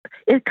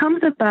It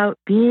comes about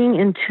being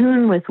in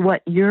tune with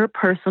what your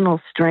personal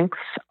strengths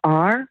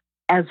are,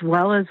 as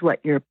well as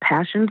what your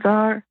passions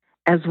are,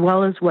 as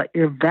well as what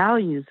your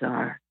values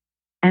are.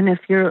 And if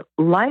your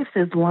life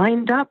is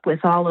lined up with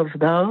all of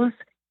those,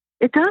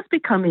 it does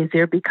become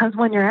easier, because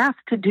when you're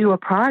asked to do a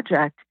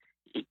project,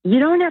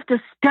 you don't have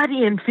to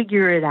study and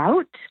figure it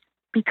out,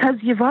 because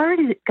you've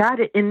already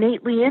got it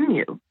innately in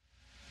you.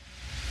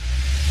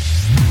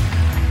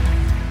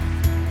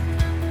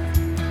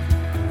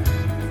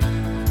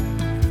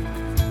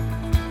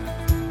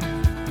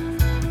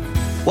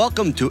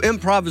 Welcome to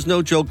Improv is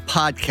No Joke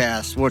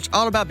podcast, where it's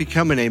all about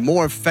becoming a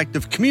more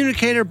effective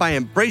communicator by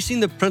embracing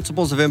the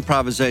principles of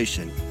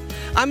improvisation.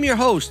 I'm your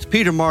host,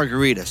 Peter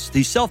Margaritis,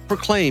 the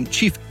self-proclaimed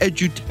Chief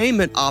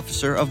Edutainment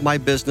Officer of my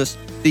business,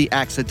 The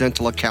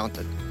Accidental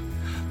Accountant.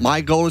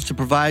 My goal is to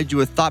provide you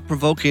with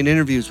thought-provoking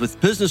interviews with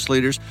business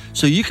leaders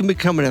so you can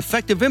become an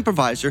effective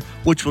improviser,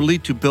 which will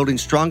lead to building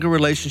stronger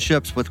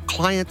relationships with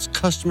clients,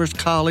 customers,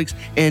 colleagues,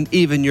 and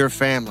even your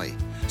family.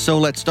 So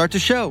let's start the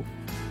show.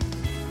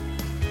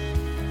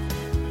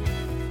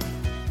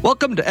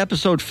 Welcome to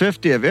episode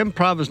 50 of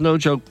Improv is No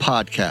Joke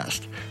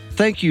podcast.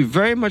 Thank you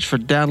very much for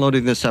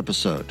downloading this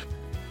episode.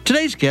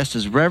 Today's guest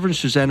is Reverend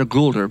Susanna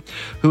Goulder,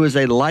 who is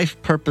a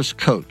life purpose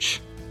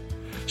coach.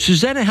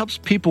 Susanna helps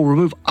people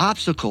remove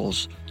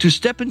obstacles to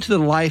step into the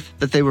life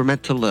that they were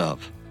meant to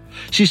live.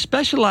 She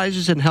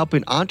specializes in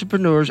helping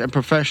entrepreneurs and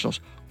professionals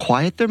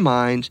quiet their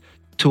minds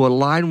to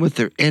align with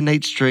their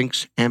innate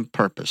strengths and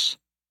purpose.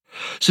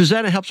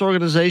 Susanna helps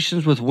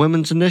organizations with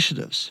women's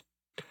initiatives.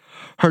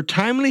 Her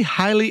timely,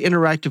 highly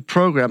interactive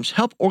programs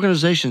help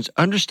organizations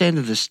understand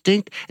the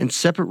distinct and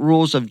separate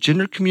rules of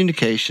gender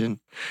communication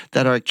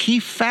that are a key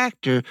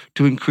factor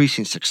to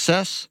increasing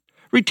success,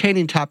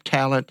 retaining top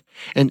talent,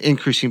 and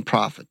increasing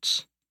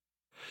profits.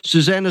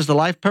 Susanna is the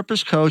life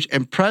purpose coach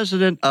and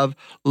president of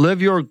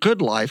Live Your Good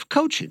Life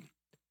Coaching.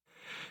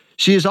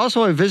 She is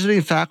also a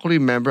visiting faculty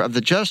member of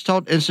the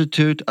Gestalt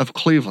Institute of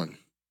Cleveland.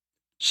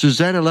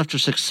 Susanna left her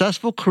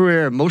successful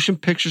career in motion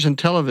pictures and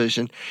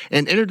television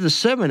and entered the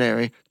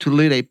seminary to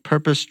lead a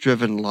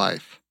purpose-driven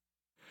life.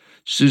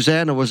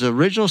 Susanna was the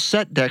original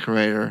set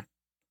decorator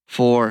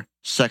for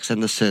Sex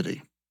and the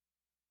City.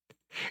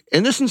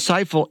 In this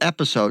insightful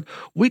episode,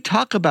 we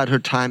talk about her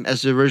time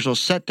as the original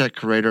set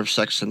decorator of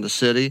Sex and the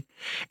City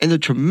and the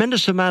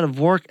tremendous amount of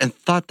work and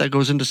thought that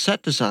goes into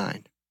set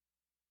design.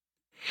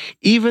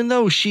 Even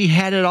though she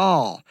had it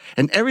all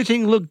and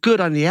everything looked good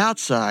on the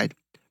outside,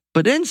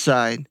 but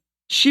inside,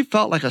 she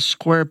felt like a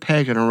square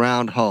peg in a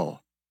round hole.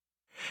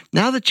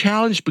 Now the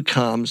challenge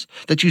becomes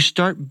that you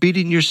start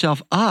beating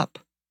yourself up.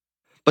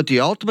 But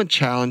the ultimate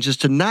challenge is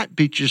to not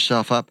beat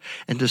yourself up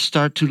and to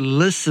start to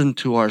listen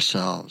to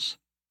ourselves.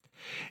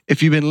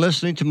 If you've been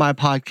listening to my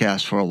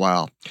podcast for a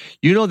while,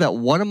 you know that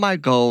one of my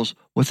goals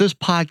with this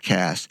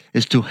podcast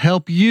is to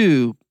help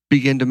you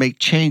begin to make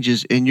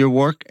changes in your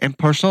work and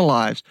personal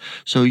lives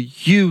so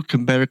you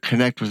can better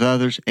connect with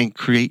others and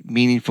create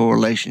meaningful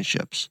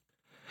relationships.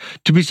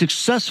 To be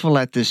successful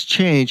at this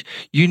change,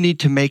 you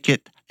need to make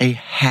it a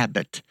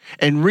habit.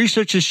 And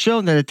research has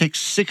shown that it takes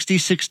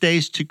 66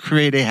 days to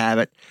create a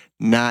habit,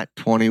 not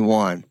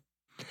 21.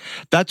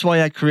 That's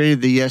why I created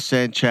the Yes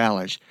and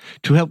Challenge,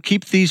 to help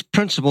keep these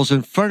principles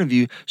in front of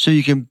you so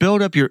you can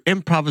build up your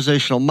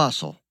improvisational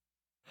muscle.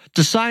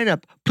 To sign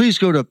up, please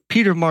go to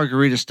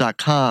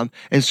petermargaritis.com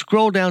and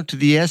scroll down to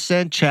the Yes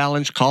and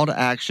Challenge call to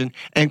action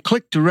and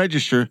click to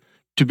register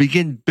to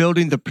begin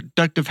building the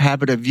productive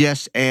habit of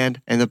yes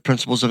and the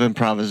principles of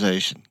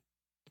improvisation.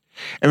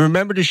 And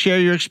remember to share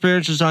your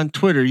experiences on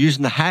Twitter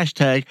using the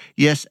hashtag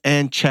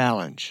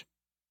YesAndChallenge.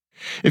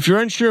 If you're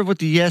unsure of what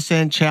the Yes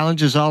and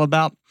Challenge is all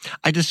about,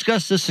 I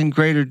discuss this in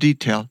greater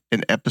detail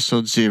in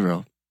episode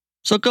 0.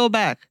 So go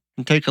back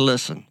and take a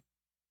listen.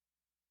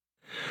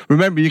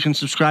 Remember, you can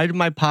subscribe to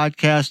my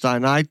podcast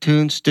on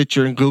iTunes,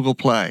 Stitcher, and Google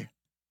Play.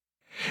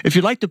 If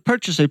you'd like to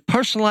purchase a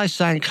personalized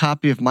signed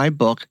copy of my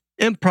book,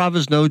 Improv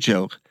is No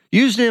Joke,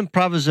 use the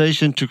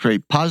improvisation to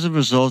create positive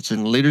results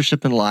in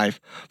leadership and life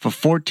for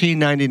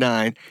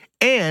 $14.99,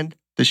 and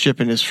the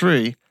shipping is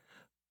free,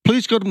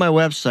 please go to my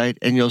website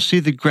and you'll see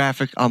the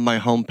graphic on my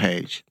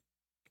homepage.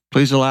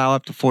 Please allow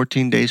up to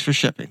 14 days for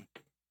shipping.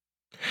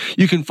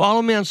 You can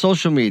follow me on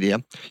social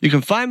media. You can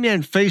find me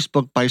on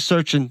Facebook by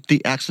searching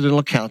The Accidental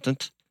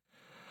Accountant.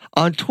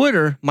 On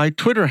Twitter, my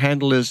Twitter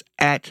handle is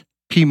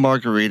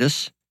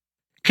 @PMargaritis.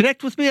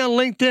 Connect with me on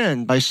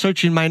LinkedIn by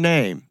searching my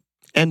name,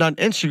 and on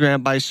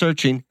Instagram by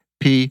searching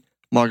P.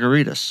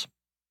 Margaritis.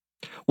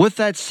 With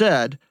that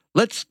said,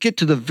 let's get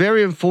to the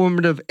very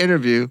informative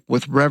interview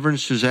with Reverend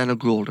Susanna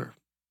Goulder.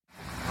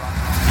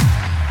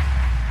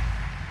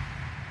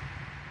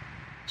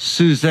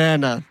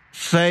 Susanna,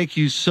 thank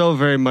you so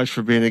very much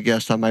for being a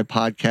guest on my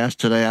podcast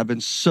today. I've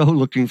been so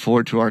looking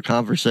forward to our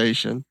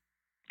conversation.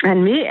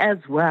 And me as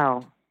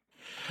well.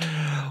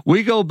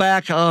 We go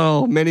back,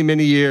 many,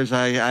 many years,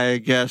 I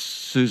guess,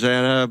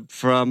 Susanna,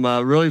 from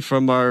our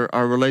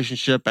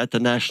relationship at the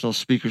National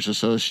Speakers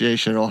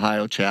Association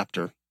Ohio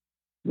chapter.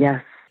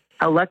 Yes.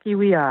 How lucky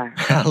we are.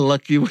 How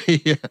lucky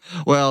we are.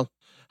 Well,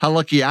 how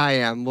lucky I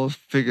am. We'll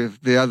figure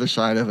the other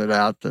side of it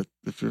out, that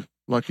if you're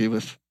lucky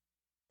with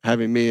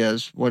having me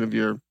as one of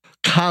your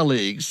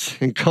colleagues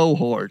and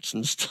cohorts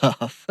and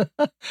stuff.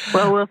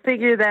 Well, we'll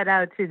figure that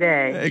out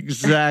today.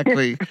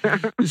 Exactly.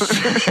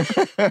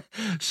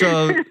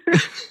 So,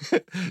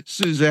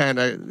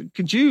 Susanna,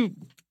 could you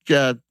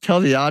tell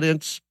the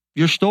audience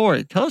your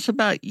story? Tell us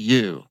about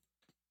you.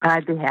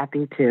 I'd be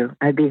happy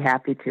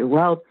to.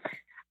 Well,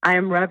 I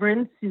am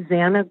Reverend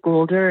Susanna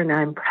Goulder, and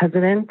I'm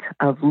president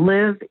of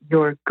Live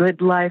Your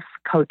Good Life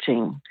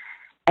Coaching.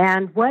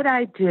 And what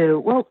I do,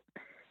 well,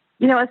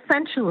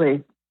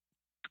 essentially,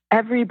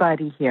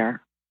 everybody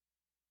here,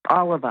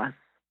 all of us,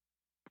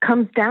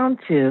 comes down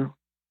to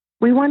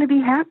we want to be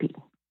happy.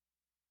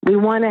 We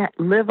want to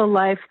live a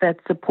life that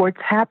supports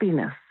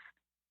happiness.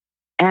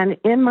 And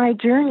in my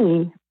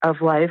journey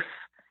of life,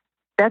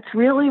 that's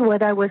really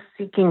what I was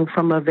seeking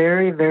from a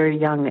very, very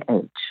young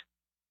age.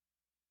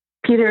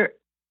 Peter,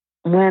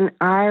 when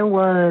I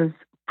was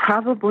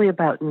probably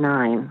about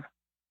 9,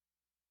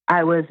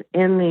 I was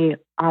in the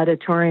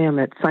auditorium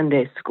at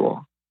Sunday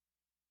school.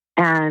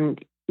 And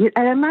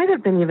I might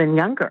have been even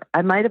younger.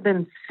 I might have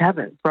been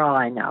 7, for all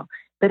I know.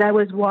 But I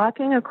was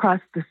walking across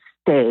the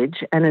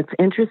stage, and it's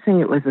interesting,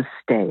 it was a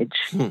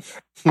stage.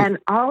 And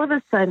all of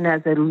a sudden,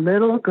 as a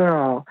little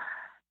girl,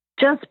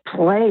 just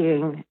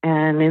playing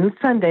and in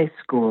Sunday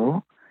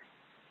school,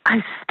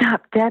 I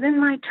stopped dead in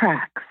my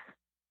tracks.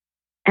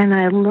 And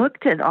I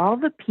looked at all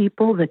the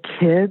people, the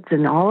kids,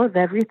 and all of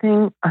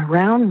everything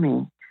around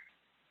me.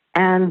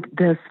 And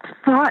this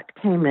thought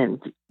came in.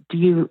 Do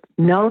you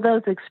know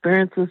those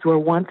experiences where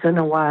once in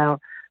a while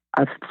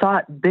a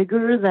thought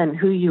bigger than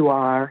who you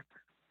are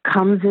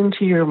comes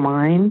into your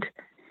mind?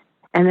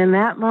 And in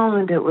that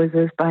moment, it was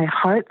as my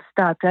heart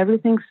stopped,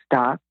 everything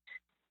stopped.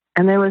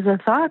 And there was a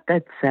thought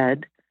that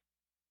said,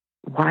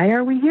 why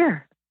are we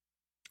here?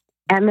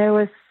 And there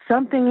was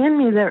something in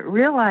me that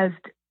realized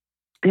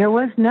there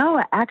was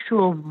no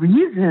actual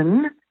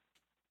reason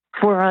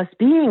for us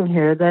being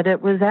here, that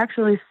it was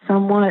actually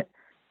somewhat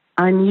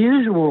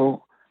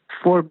unusual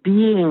for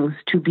beings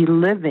to be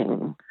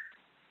living.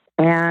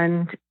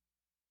 And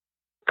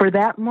for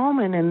that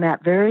moment, in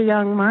that very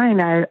young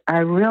mind, I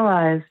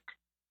realized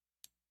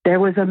there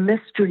was a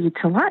mystery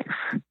to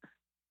life.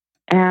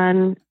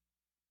 And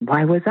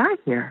why was I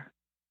here?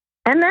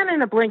 And then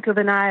in a blink of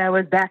an eye, I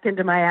was back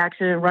into my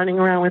action and running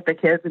around with the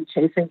kids and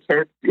chasing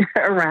kids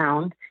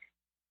around.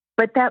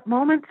 But that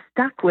moment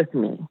stuck with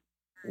me.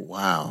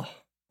 Wow.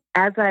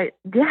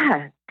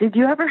 Did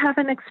you ever have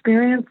an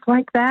experience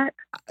like that?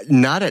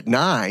 Not at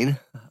 9.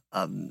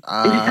 I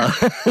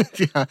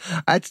think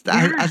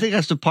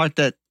that's the part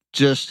that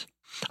just,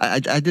 I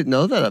didn't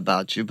know that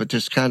about you, but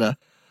just kind of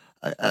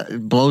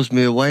it blows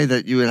me away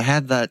that you would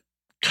have that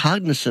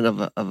cognizant of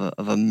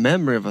a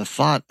memory, of a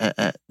thought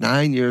at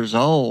 9 years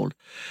old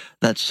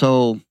that's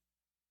so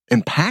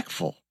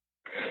impactful.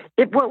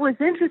 What was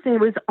interesting, it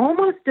was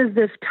almost as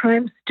if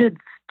time stood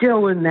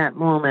still in that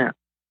moment.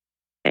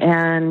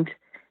 And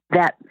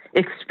that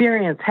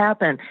experience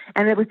happened.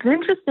 And it was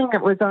interesting,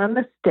 it was on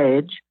the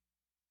stage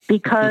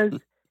because,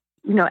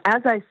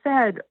 as I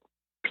said,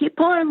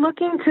 people are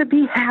looking to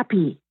be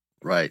happy.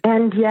 Right.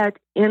 And yet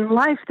in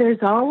life,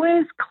 there's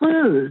always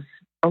clues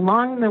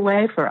along the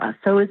way for us.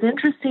 So it was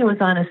interesting, it was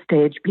on a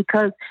stage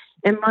because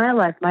in my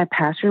life, my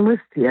passion was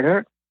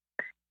theater.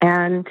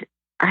 And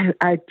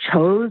I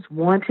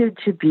wanted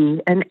to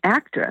be an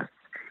actress.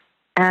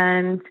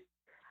 And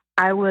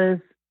I was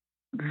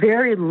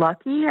very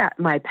lucky.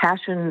 My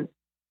passion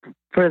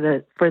for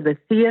the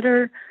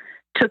theater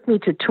took me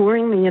to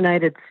touring the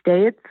United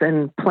States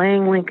and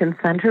playing Lincoln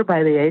Center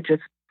by the age of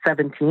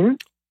 17.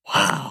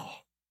 Wow.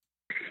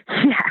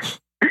 Yes,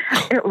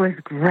 it was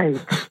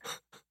great.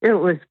 It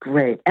was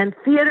great. And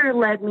theater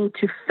led me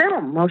to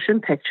film,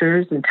 motion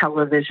pictures and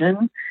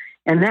television.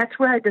 And that's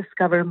where I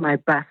discovered my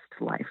best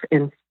life,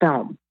 in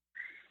film.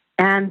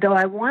 And though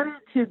I wanted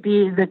to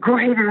be the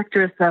great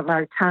actress of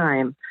our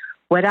time,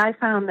 what I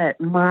found that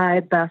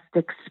my best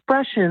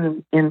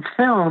expression in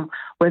film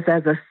was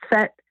as a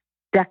set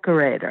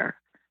decorator.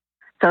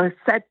 So a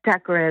set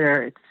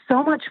decorator, it's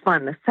so much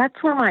fun. The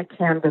sets were my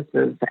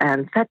canvases,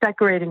 and set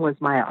decorating was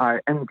my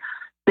art. And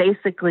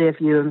basically, if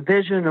you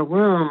envision a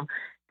room,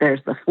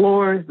 there's the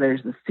floors,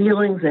 there's the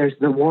ceilings, there's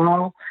the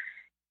wall.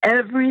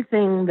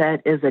 Everything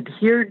that is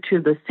adhered to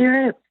the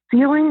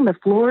ceiling, the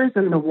floors,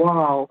 and the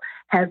wall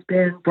has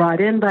been brought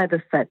in by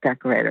the set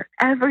decorator.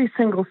 Every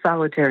single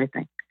solitary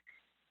thing.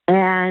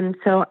 And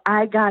so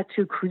I got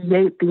to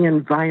create the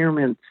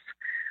environments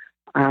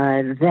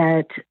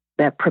that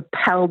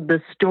propelled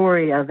the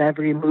story of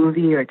every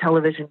movie or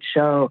television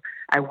show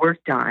I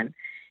worked on.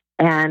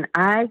 And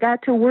I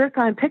got to work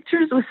on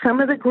pictures with some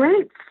of the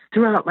greats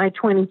throughout my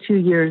 22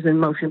 years in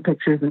motion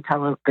pictures and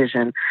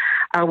television.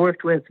 I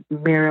worked with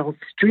Meryl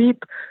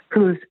Streep,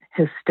 who's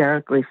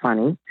hysterically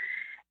funny,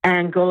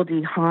 and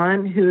Goldie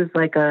Hawn, who's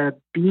like a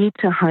bee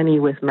to honey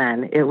with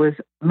men. It was,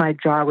 my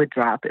jaw would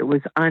drop. It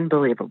was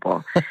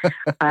unbelievable.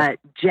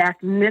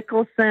 Jack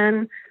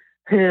Nicholson,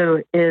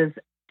 who is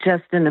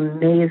just an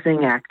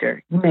amazing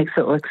actor. He makes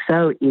it look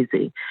so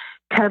easy.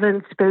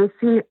 Kevin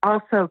Spacey,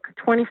 also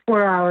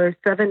 24 hours,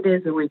 7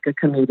 days a week, a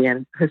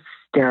comedian,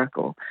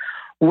 hysterical.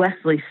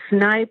 Wesley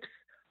Snipes,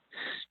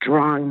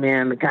 strong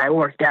man. The guy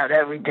worked out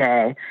every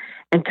day.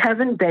 And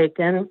Kevin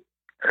Bacon,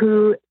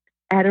 who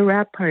at a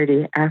rap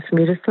party asked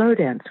me to slow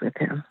dance with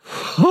him.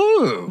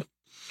 Ooh.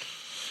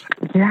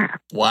 Yeah.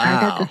 Wow.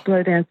 I got to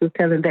slow dance with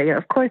Kevin Bacon.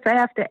 Of course, I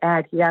have to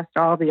add, he asked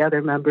all the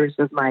other members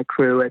of my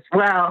crew as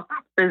well.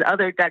 There's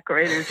other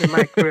decorators in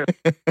my crew.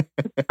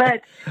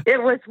 But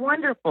it was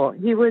wonderful.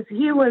 He was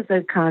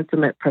a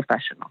consummate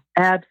professional.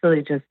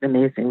 Absolutely just an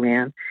amazing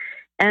man.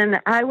 And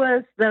I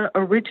was the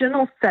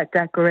original set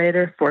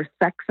decorator for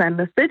Sex and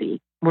the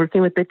City,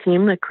 working with the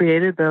team that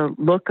created the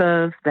look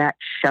of that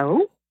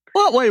show.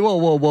 What? Wait,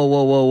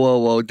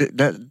 whoa.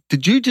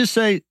 Did you just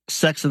say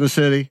Sex and the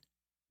City?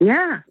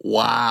 Yeah.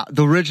 Wow.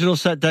 The original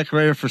set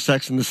decorator for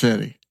Sex and the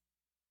City.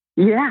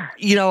 Yeah.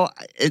 You know,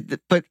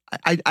 but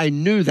I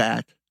knew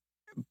that.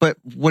 But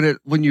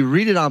when you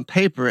read it on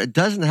paper, it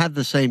doesn't have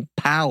the same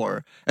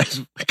power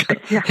as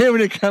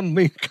hearing it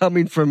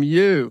coming from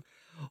you.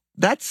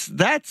 That's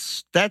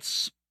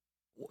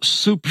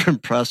super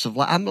impressive.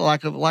 I'm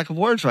lack of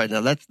words right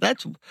now.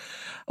 That's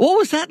what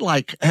was that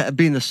like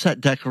being the set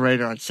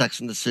decorator on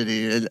Sex and the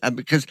City? And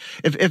because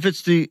if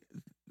it's the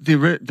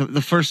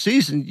first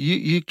season,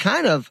 you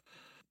kind of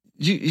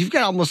you've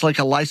got almost like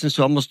a license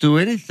to almost do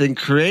anything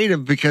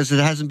creative because it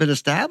hasn't been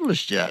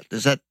established yet.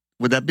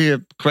 Would that be a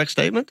correct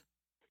statement?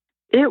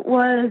 It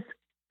was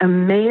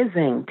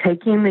amazing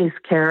taking these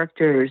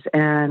characters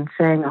and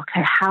saying,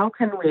 okay, how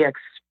can we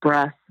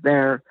express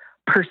their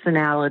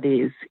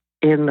personalities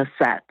in the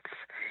sets?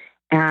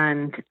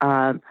 And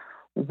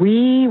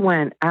we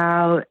went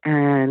out,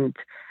 and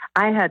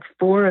I had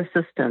 4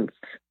 assistants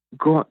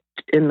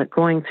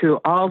going through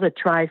all the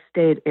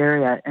tri-state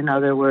area. In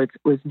other words,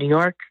 it was New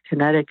York,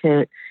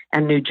 Connecticut,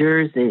 and New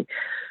Jersey,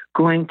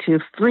 going to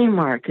flea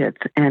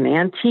markets and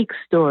antique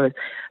stores,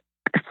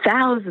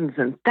 thousands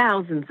and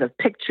thousands of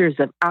pictures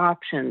of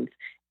options,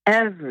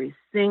 every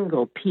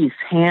single piece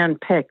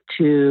handpicked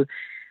to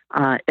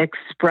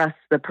express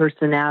the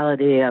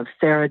personality of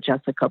Sarah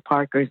Jessica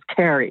Parker's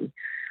Carrie,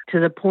 to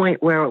the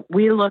point where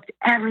we looked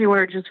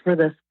everywhere just for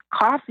this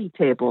coffee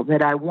table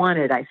that I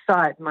wanted. I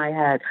saw it in my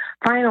head.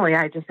 Finally,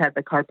 I just had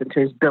the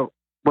carpenters build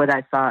what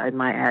I saw in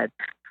my head.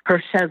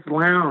 Her chaise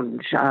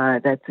lounge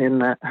that's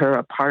in her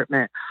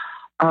apartment.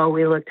 Oh,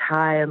 we looked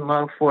high and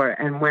low for it.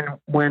 And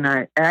when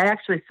I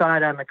actually saw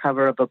it on the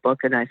cover of a book,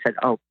 and I said,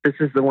 oh, this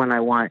is the one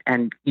I want,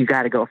 and you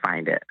got to go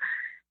find it.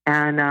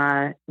 And,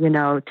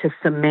 to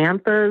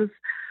Samantha's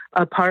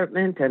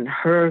apartment and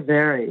her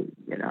very,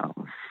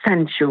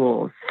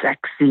 sensual,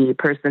 sexy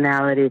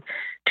personality,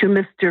 to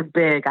Mr.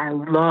 Big. I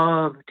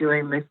love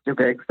doing Mr.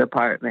 Big's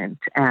apartment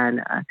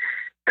and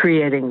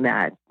creating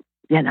that,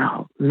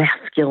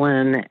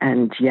 masculine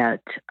and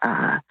yet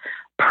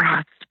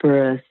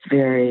prosperous,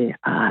 very,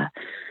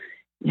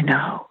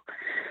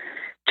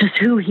 just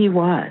who he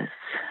was.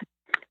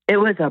 It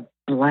was a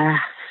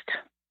blast.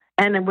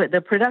 And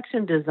the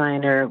production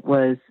designer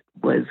was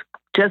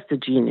just a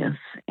genius.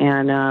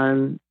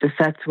 And the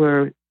sets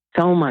were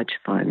so much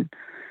fun.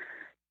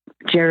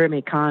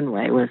 Jeremy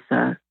Conway was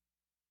the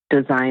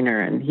designer,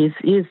 and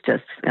he's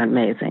just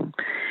amazing.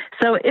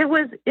 So it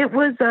was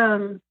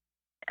an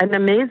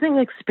amazing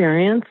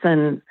experience,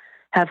 and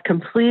have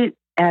complete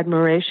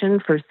admiration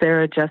for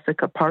Sarah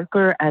Jessica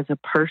Parker as a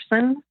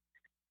person.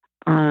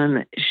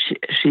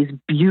 She's a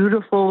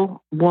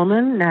beautiful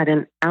woman, not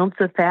an ounce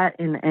of fat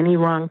in any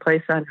wrong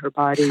place on her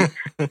body,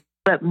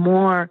 but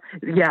more,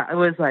 it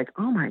was like,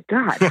 oh my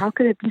God, how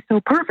could it be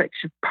so perfect?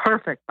 She's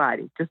perfect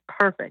body, just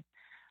perfect.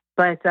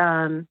 But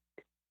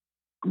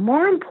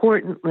more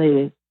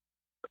importantly,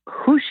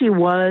 who she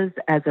was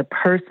as a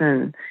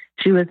person,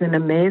 she was an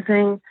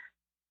amazing,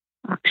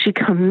 she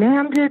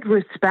commanded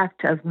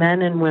respect of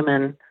men and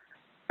women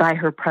by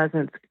her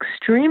presence,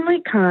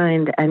 extremely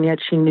kind, and yet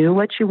she knew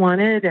what she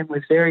wanted and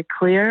was very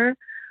clear,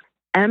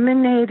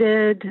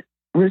 emanated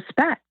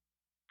respect.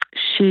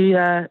 She,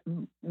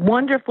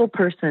 wonderful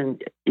person.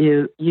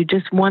 You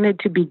just wanted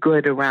to be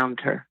good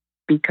around her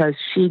because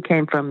she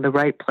came from the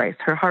right place.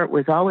 Her heart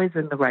was always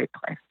in the right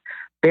place.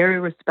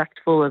 Very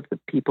respectful of the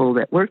people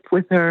that worked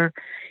with her,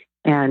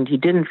 and you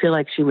didn't feel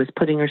like she was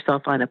putting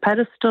herself on a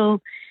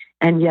pedestal,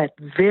 and yet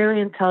very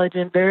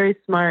intelligent, very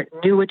smart,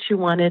 knew what she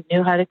wanted,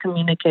 knew how to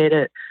communicate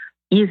it,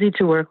 easy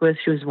to work with.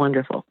 She was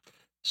wonderful.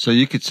 So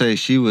you could say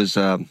she was,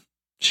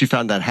 she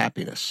found that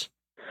happiness.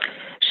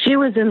 She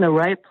was in the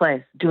right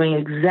place, doing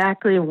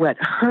exactly what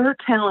her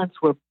talents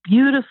were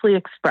beautifully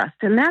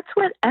expressed. And that's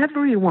what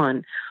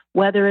everyone,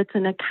 whether it's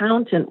an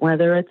accountant,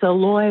 whether it's a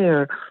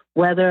lawyer,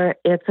 whether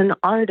it's an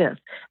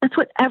artist, that's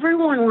what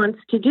everyone wants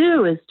to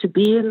do, is to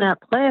be in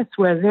that place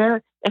where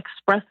they're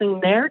expressing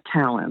their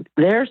talent,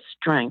 their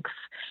strengths,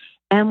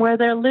 and where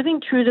they're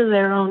living true to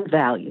their own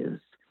values.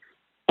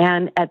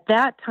 And at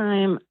that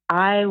time,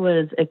 I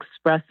was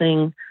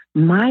expressing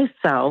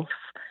myself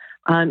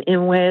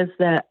in ways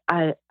that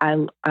I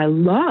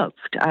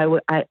loved.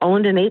 I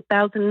owned an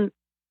 8,000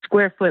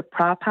 square foot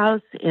prop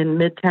house in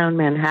Midtown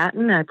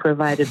Manhattan. I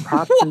provided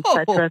props and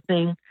set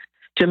dressing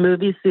to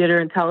movies, theater,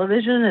 and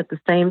television at the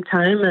same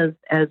time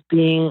as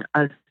being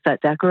a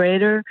set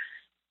decorator.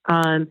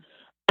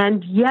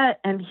 And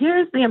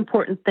here's the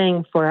important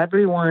thing for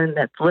everyone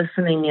that's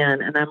listening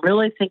in, and I'm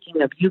really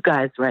thinking of you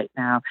guys right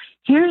now.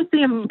 Here's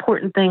the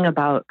important thing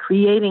about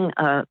creating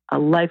a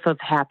life of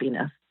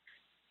happiness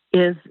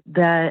is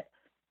that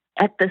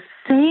at the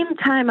same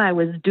time I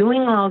was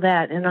doing all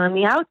that, and on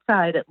the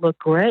outside it looked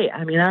great.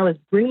 I mean, I was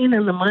bringing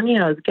in the money,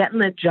 I was getting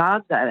the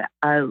jobs, I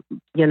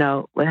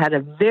had a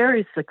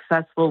very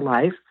successful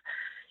life.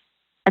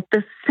 At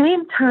the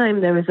same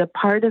time, there was a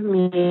part of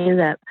me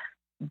that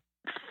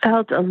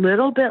felt a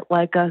little bit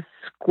like a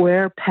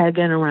square peg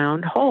in a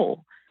round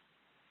hole.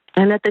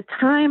 And at the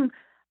time,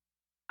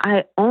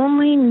 I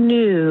only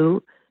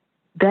knew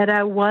that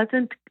I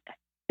wasn't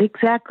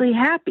exactly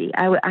happy.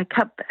 I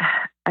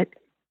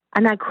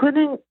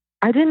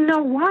didn't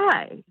know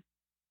why.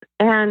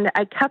 And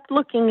I kept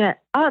looking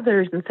at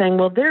others and saying,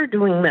 well, they're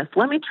doing this.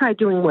 Let me try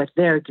doing what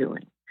they're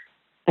doing.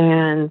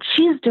 And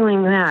she's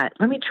doing that.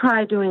 Let me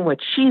try doing what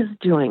she's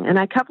doing. And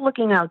I kept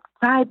looking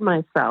outside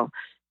myself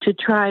to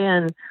try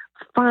and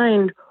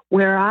find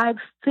where I'd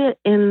fit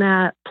in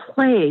that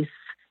place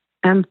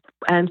and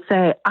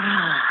say,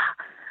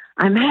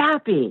 I'm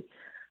happy.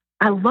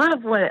 I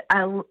love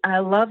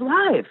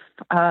life,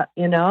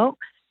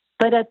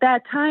 But at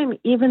that time,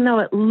 even though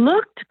it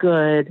looked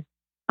good,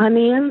 on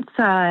the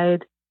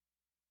inside,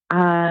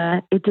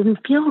 it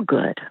didn't feel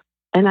good.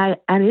 And I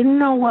didn't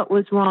know what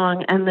was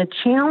wrong. And the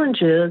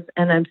challenge is,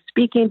 and I'm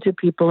speaking to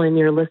people in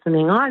your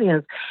listening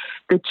audience,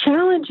 the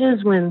challenge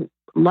is when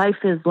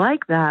life is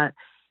like that,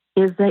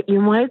 is that you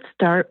might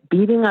start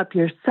beating up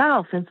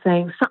yourself and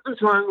saying,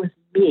 something's wrong with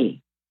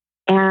me.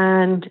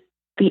 And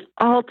the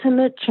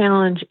ultimate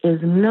challenge is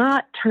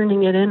not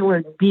turning it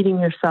inward, beating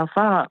yourself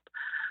up,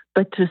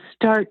 but to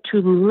start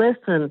to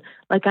listen.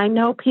 Like I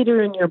know,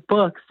 Peter, in your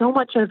book, so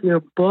much of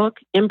your book,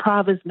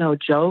 Improv is No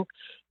Joke,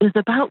 is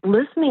about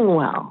listening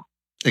well.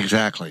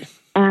 Exactly.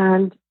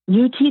 And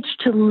you teach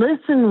to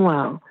listen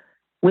well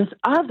with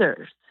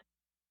others.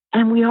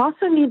 And we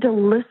also need to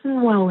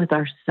listen well with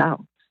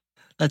ourselves.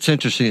 That's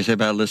interesting you say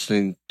about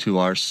listening to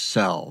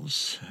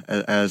ourselves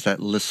as that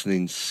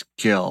listening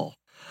skill.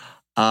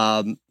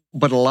 But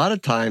a lot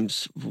of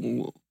times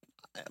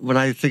when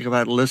I think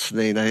about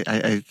listening,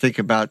 I think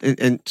about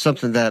and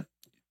something that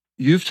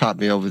you've taught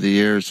me over the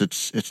years.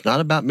 It's not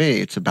about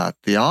me; it's about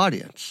the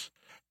audience.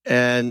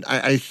 And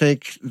I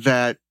think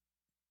that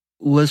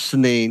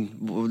listening,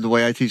 the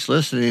way I teach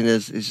listening,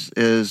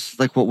 is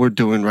like what we're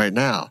doing right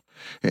now.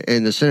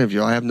 In this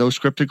interview, I have no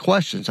scripted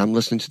questions. I'm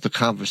listening to the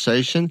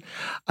conversation.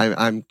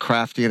 I'm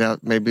crafting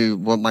out maybe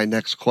what my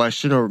next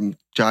question or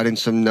jotting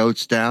some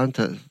notes down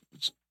to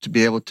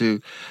be able to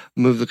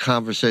move the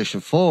conversation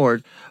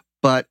forward.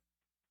 But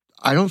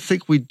I don't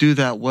think we do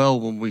that well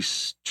when we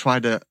try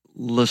to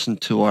listen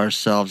to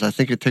ourselves. I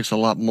think it takes a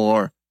lot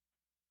more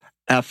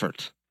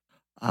effort,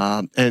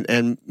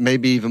 and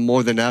maybe even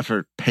more than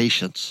effort,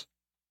 patience.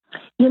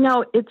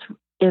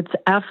 It's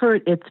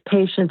effort, it's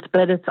patience,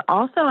 but it's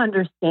also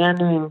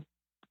understanding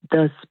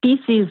the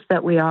species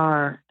that we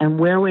are and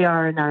where we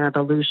are in our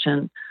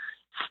evolution.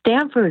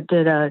 Stanford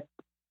did a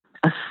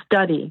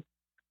study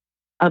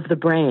of the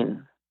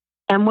brain.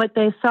 And what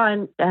they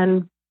saw,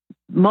 and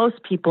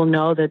most people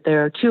know that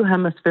there are two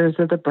hemispheres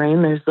of the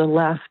brain. There's the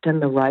left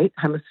and the right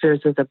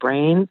hemispheres of the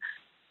brain,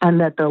 and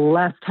that the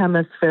left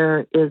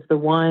hemisphere is the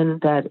one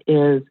that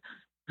is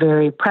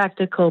very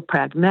practical,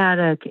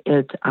 pragmatic.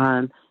 It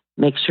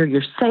makes sure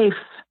you're safe,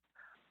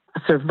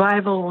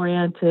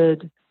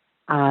 survival-oriented,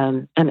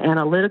 and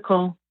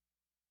analytical.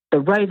 The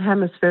right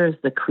hemisphere is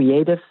the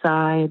creative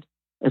side.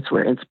 It's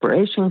where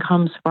inspiration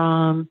comes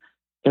from.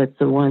 It's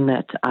the one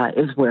that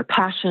is where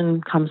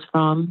passion comes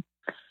from.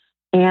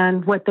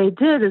 And what they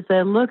did is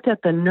they looked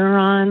at the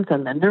neurons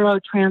and the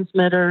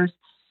neurotransmitters,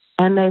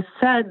 and they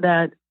said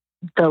that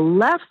the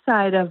left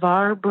side of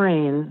our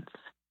brains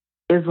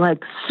is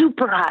like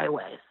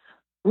superhighways.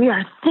 We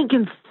are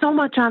thinking so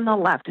much on the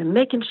left and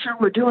making sure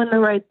we're doing the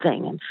right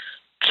thing and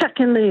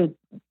checking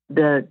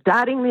the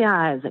dotting the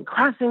I's and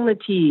crossing the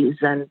T's.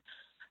 And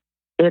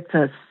it's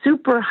a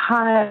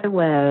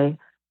superhighway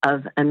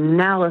of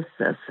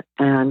analysis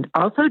and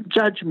also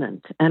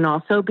judgment and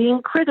also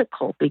being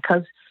critical,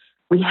 because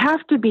we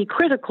have to be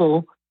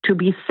critical to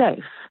be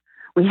safe.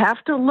 We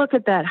have to look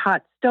at that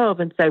hot stove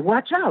and say,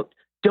 watch out,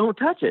 don't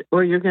touch it,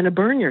 or you're going to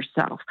burn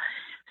yourself.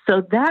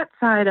 So that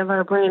side of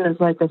our brain is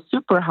like a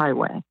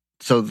superhighway.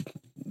 So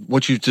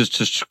what you just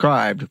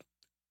described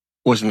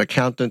was an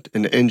accountant,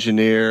 an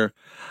engineer,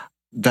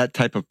 that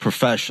type of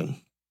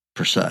profession,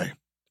 per se.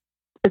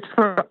 It's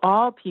for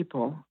all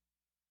people.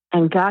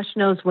 And gosh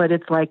knows what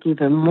it's like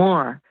even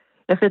more.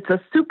 If it's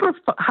a super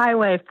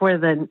highway for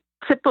the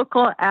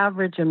typical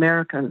average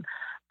American,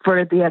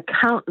 for the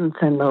accountants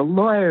and the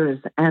lawyers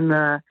and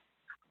the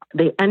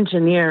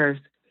engineers,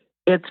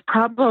 it's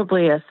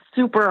probably a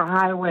super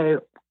highway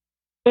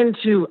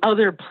into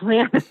other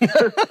planets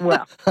as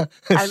well.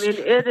 I mean,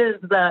 it is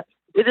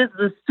It is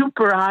the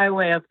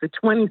superhighway of the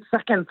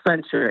 22nd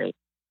century.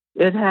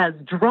 It has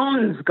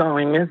drones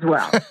going as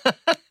well.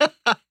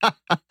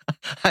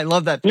 I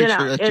love that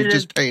picture that you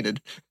just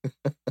painted.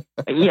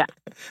 Yeah.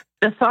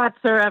 The thoughts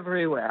are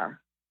everywhere.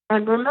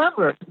 And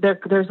remember,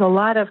 there's a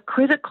lot of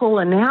critical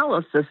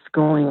analysis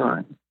going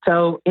on.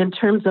 So in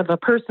terms of a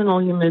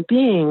personal human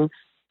being,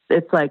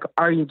 it's like,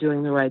 are you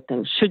doing the right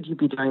thing? Should you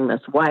be doing this?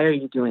 Why are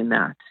you doing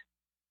that?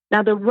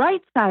 Now, the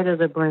right side of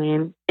the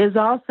brain is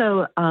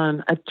also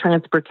a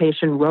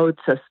transportation road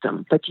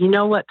system. But do you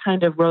know what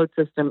kind of road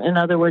system? In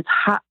other words,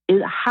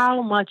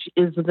 how much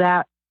is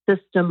that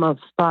system of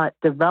thought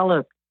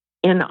developed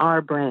in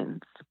our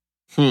brains?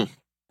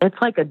 It's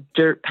like a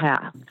dirt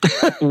path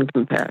in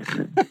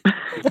comparison.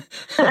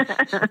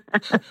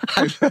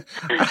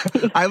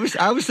 I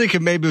was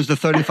thinking maybe it was the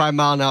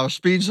 35-mile-an-hour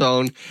speed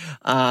zone,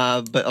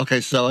 but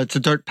okay, so it's a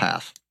dirt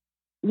path.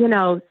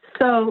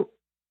 So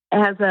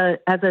as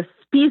a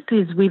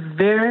species, we've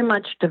very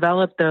much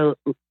developed the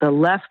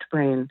left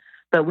brain,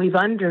 but we've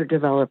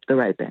underdeveloped the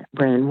right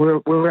brain.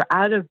 We're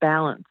out of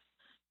balance.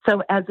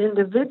 So as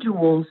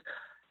individuals,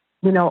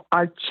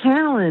 our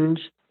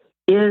challenge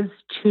is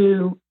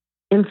to,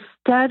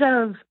 instead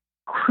of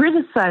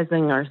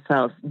criticizing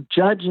ourselves,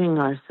 judging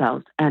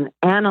ourselves, and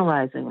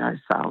analyzing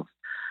ourselves,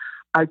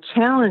 our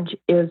challenge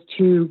is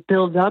to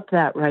build up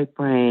that right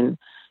brain.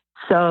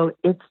 So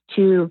it's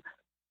to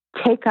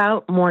take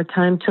out more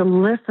time to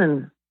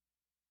listen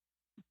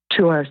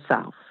to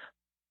ourselves,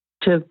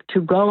 to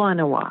go on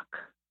a walk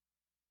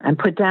and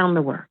put down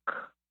the work,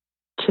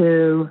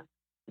 to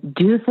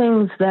do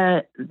things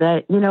that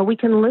we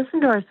can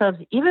listen to ourselves,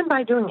 even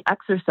by doing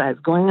exercise,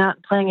 going out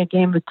and playing a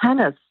game of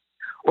tennis,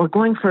 or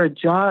going for a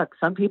jog.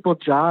 Some people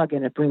jog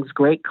and it brings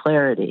great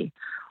clarity,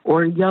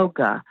 or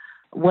yoga,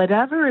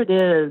 whatever it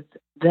is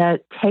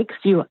that takes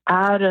you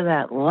out of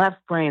that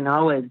left brain.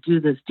 Always do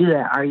this, do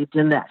that. Are you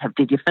doing that?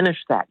 Did you finish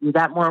that? You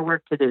got more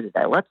work to do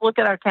today. Let's look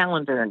at our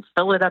calendar and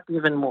fill it up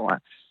even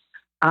more.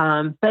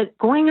 But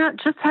going out,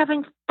 just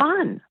having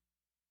fun.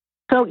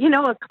 So,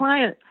 a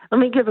client, let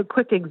me give a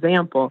quick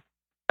example.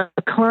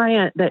 A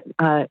client that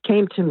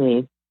came to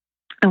me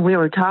and we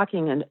were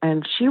talking,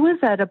 and she was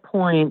at a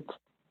point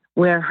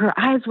where her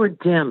eyes were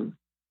dim,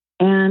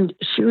 and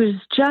she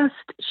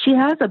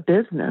has a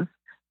business.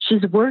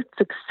 She's worked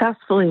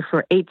successfully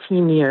for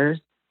 18 years,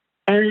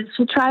 and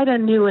she tried a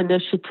new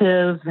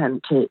initiative,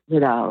 and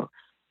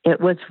it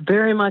was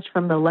very much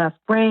from the left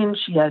brain.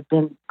 She had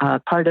been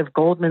part of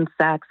Goldman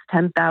Sachs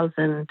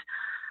 10,000,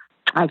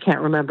 I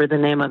can't remember the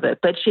name of it,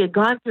 but she had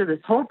gone through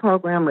this whole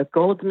program with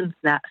Goldman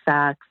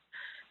Sachs.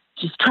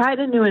 She's tried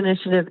a new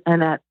initiative,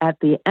 and at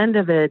the end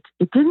of it,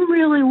 it didn't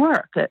really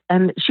work,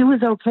 and she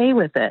was okay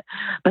with it.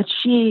 But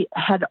she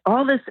had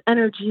all this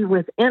energy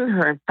within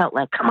her and felt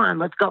like, come on,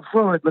 let's go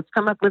forward. Let's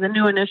come up with a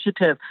new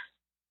initiative.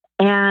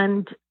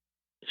 And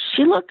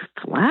she looked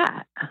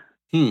flat.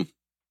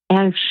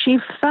 And she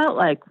felt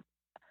like,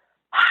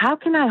 how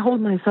can I hold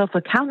myself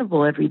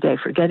accountable every day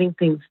for getting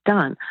things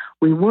done?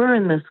 We were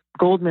in this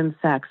Goldman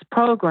Sachs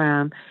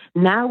program.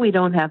 Now we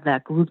don't have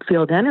that group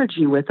field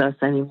energy with us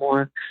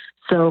anymore.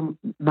 So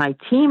my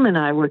team and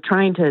I were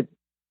trying to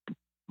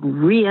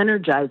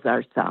re-energize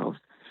ourselves.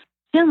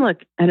 She didn't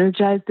look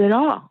energized at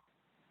all.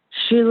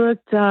 She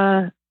looked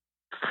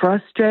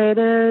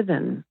frustrated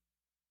and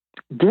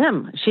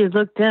dim. She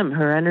looked dim.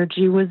 Her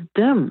energy was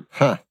dim.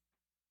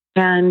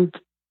 And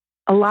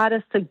a lot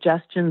of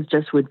suggestions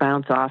just would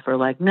bounce off her,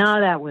 like,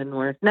 no, that wouldn't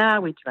work. No,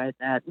 we tried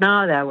that.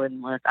 No, that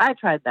wouldn't work. I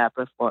tried that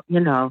before. Do you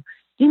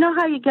know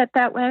how you get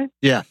that way?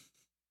 Yeah.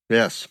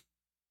 Yes.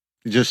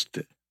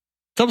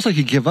 It's almost like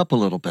you give up a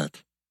little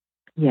bit.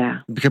 Yeah.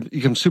 You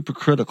become super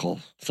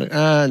critical. It's like,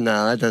 no,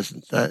 that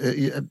doesn't.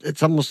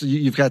 It's almost,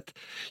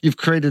 you've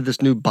created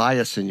this new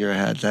bias in your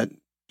head, that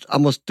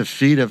almost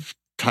defeative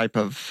type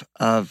of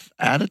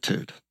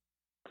attitude.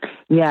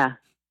 Yeah.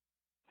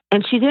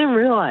 And she didn't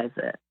realize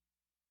it.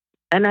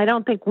 And I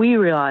don't think we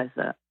realize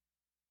it.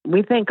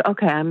 We think,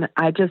 okay,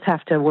 I just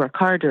have to work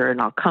harder and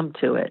I'll come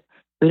to it.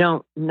 We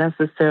don't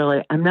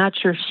necessarily, I'm not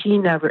sure she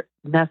never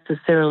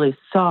necessarily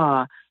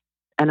saw,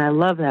 and I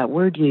love that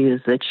word you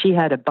use, that she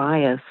had a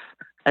bias,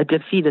 a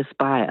defeatist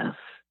bias.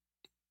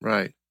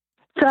 Right.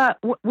 So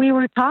we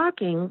were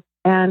talking,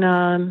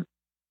 and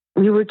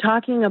we were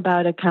talking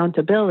about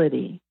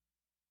accountability.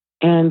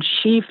 And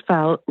she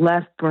felt,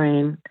 left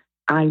brain,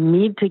 I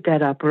need to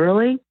get up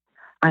early.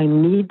 I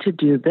need to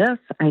do this.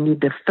 I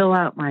need to fill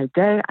out my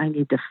day. I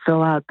need to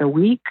fill out the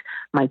week.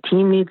 My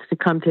team needs to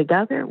come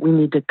together. We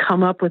need to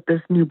come up with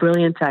this new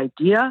brilliant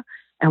idea,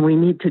 and we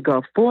need to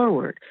go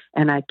forward.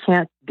 And I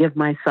can't give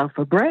myself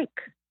a break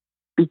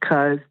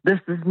because this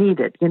is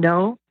needed. You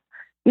know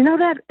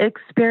that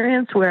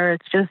experience where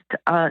it's just,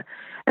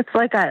 it's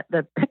like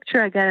the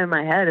picture I get in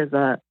my head is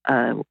the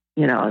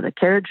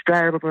carriage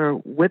driver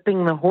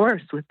whipping the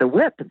horse with the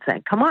whip and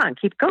saying, come on,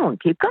 keep going,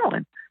 keep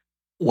going.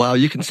 Wow,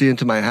 you can see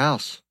into my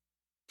house.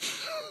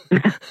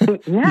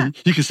 Yeah.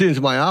 You can see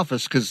into my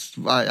office because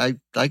I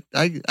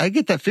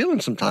get that feeling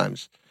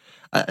sometimes.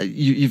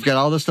 you've got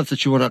all this stuff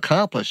that you want to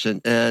accomplish,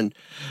 and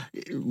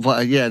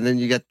well, yeah, and then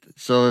you get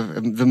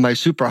my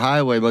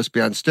superhighway must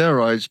be on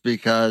steroids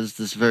because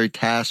this very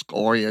task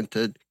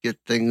oriented, get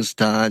things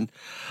done.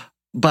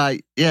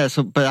 But yeah,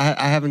 but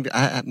I haven't.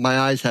 My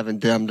eyes haven't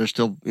dimmed. They're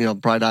still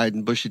bright eyed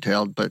and bushy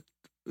tailed. But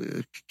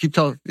keep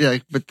telling, yeah.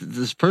 But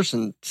this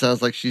person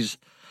sounds like she's,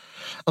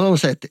 I don't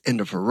want to say at the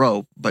end of her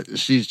rope, but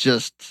she's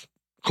just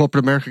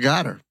corporate America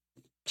got her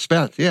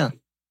spent. Yeah.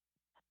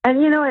 And,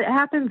 it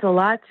happens a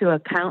lot to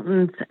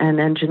accountants and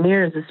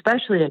engineers,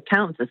 especially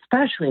accountants,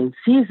 especially in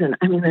season.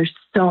 I mean, there's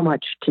so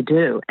much to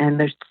do and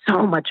there's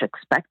so much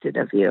expected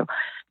of you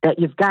that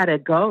you've got to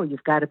go,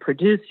 you've got to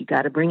produce, you've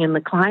got to bring in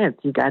the clients,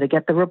 you've got to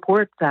get the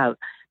reports out.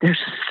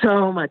 There's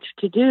so much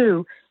to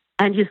do.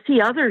 And you see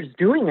others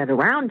doing it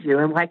around you.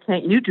 And why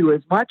can't you do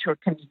as much or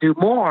can you do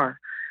more?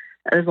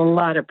 There's a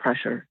lot of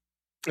pressure.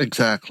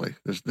 Exactly.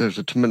 There's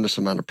a tremendous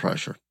amount of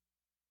pressure.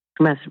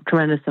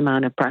 Tremendous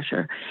amount of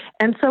pressure.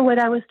 And so what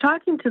I was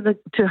talking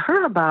to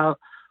her about,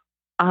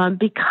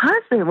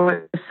 because there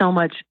was so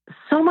much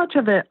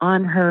of it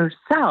on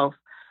herself,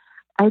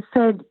 I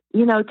said,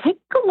 take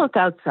a look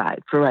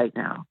outside for right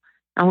now.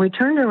 And we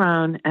turned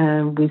around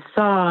and we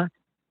saw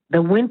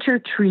the winter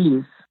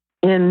trees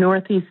in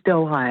Northeast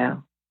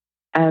Ohio,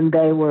 and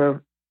they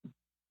were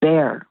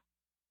bare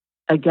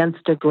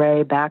against a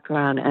gray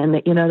background. And,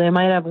 they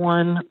might have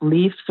one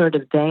leaf sort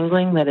of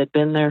dangling that had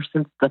been there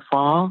since the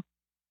fall.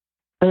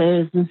 But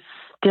it is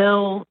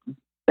still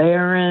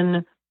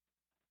barren,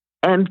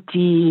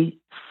 empty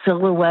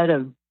silhouette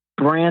of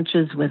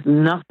branches with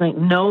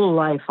nothing, no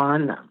life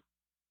on them.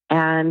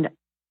 And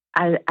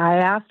I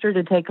asked her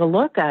to take a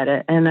look at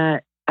it, and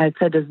I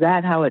said, "Is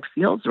that how it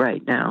feels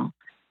right now?"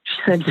 She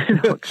said,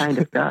 "It kind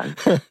of does."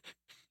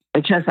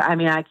 It just,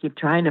 I keep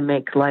trying to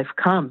make life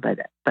come, but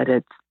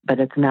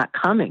it's not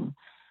coming.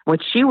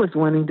 What she was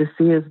wanting to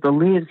see is the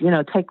leaves,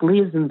 take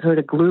leaves and sort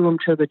of glue them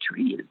to the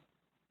trees.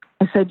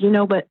 I said,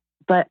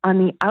 but on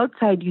the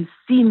outside, you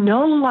see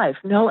no life,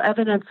 no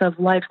evidence of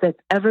life that's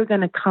ever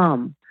going to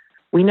come.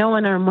 We know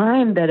in our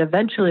mind that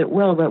eventually it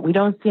will, but we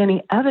don't see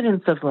any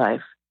evidence of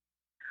life.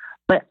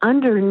 But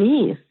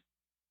underneath,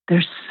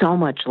 there's so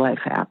much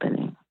life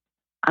happening.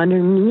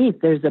 Underneath,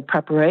 there's a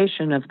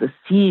preparation of the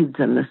seeds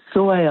and the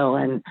soil,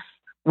 and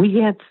we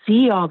can't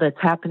see all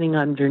that's happening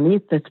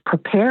underneath that's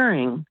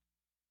preparing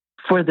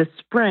for the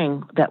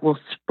spring that will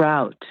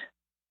sprout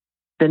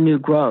the new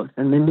growth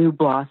and the new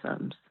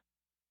blossoms.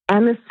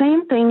 And the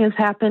same thing is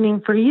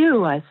happening for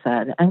you, I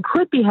said, and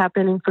could be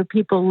happening for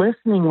people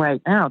listening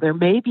right now. There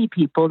may be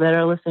people that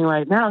are listening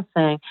right now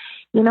saying,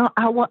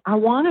 I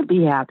want to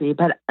be happy,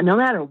 but no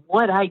matter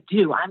what I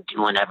do, I'm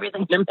doing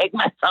everything to make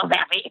myself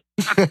happy.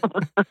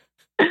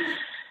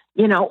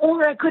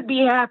 Or I could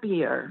be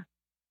happier.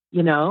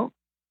 The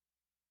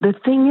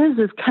thing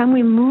is can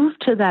we move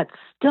to that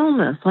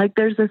stillness? Like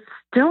there's a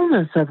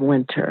stillness of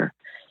winter.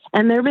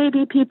 And there may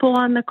be people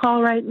on the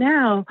call right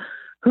now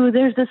who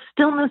there's a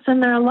stillness in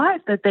their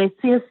life that they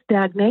see as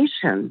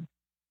stagnation.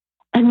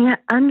 And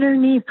yet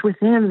underneath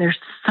within, there's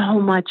so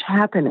much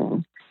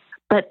happening.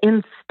 But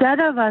instead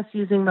of us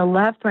using the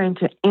left brain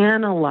to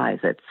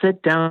analyze it,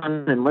 sit down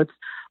and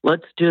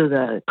let's do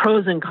the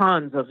pros and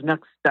cons of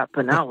next step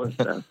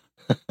analysis.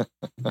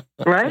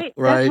 Right?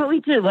 That's what we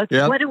do. What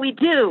do we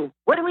do?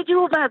 What do we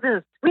do about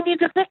this? We need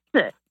to fix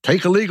it.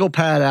 Take a legal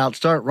pad out,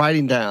 start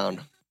writing down.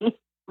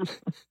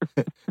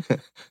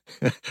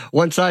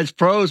 One side's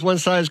pros, one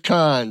side's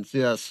cons.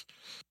 Yes.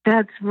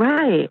 That's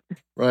right.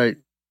 Right.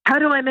 How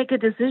do I make a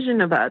decision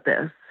about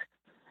this?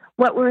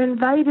 What we're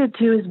invited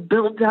to is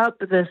build up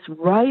this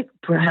right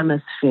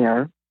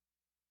hemisphere,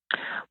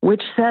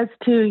 which says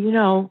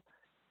to,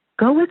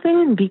 go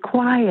within, be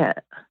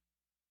quiet.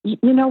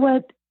 You know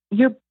what?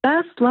 Your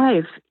best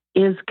life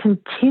is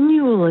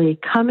continually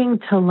coming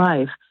to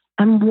life,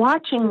 and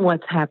watching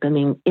what's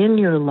happening in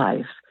your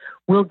life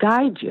will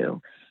guide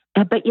you.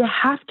 But you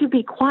have to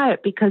be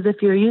quiet, because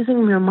if you're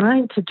using your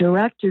mind to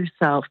direct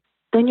yourself,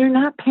 then you're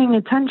not paying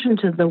attention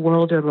to the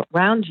world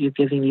around you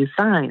giving you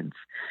signs.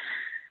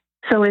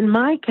 So in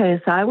my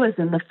case, I was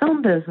in the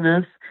film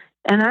business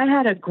and I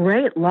had a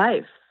great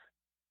life,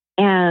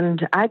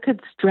 and I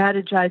could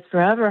strategize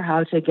forever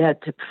how to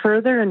get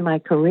further in my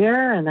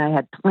career, and I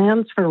had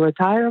plans for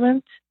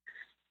retirement.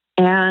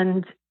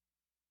 And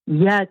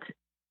yet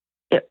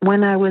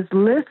when I was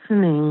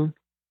listening,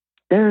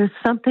 there was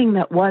something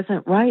that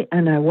wasn't right,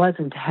 and I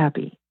wasn't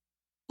happy.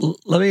 I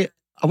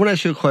want to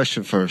ask you a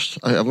question first.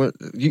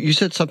 You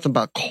said something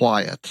about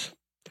quiet.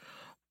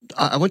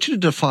 I want you to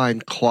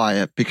define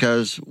quiet,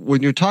 because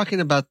when you're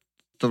talking about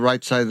the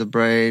right side of the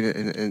brain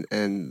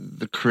and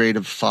the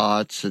creative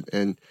thoughts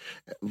and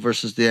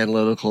versus the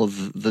analytical,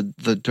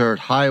 the dirt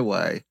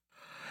highway,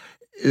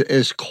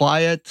 is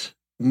quiet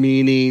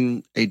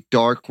meaning a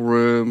dark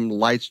room,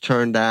 lights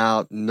turned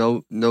out,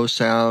 no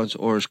sounds,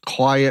 or is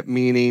quiet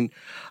meaning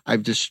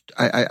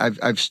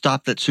I've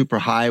stopped at super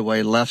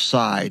highway left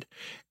side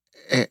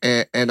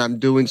and I'm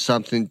doing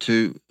something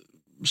to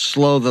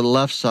slow the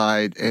left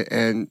side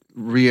and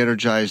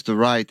re-energize the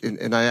right.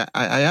 And I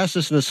ask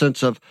this in the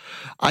sense of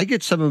I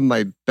get some of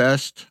my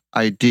best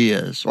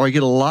ideas, or I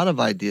get a lot of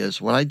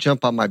ideas when I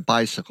jump on my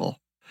bicycle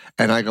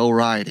and I go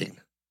riding.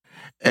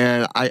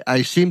 And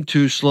I seem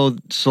to slow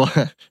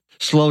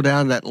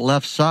down that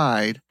left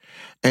side,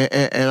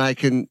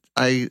 and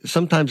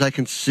sometimes I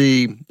can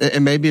see,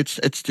 and maybe it's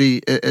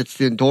the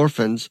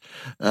endorphins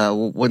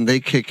when they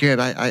kick in.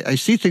 I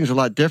see things a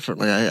lot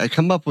differently. I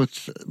come up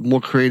with more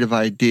creative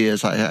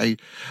ideas. I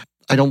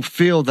don't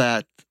feel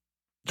that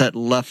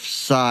left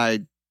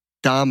side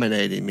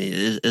dominating me.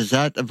 Is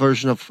that a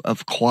version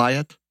of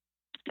quiet?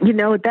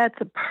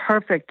 That's a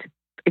perfect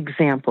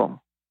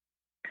example.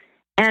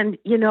 And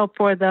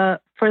for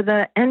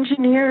the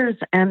engineers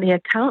and the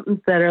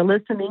accountants that are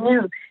listening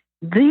in,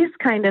 these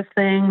kind of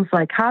things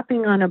like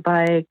hopping on a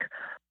bike,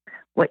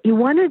 what you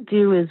want to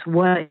do is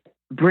what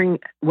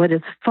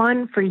is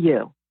fun for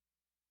you.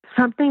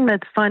 Something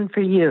that's fun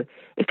for you.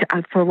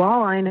 For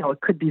all I know,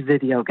 it could be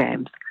video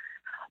games.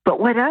 But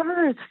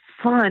whatever is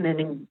fun and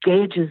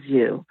engages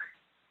you,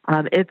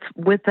 it's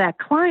with that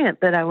client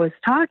that I was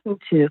talking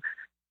to,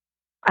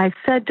 I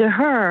said to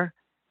her,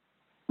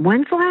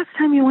 when's the last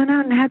time you went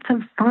out and had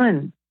some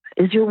fun?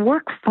 Is your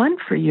work fun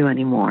for you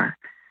anymore?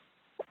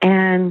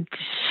 And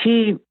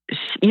you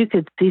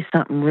could see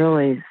something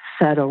really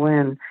settle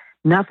in.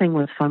 Nothing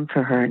was fun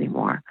for her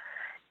anymore.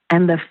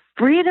 And the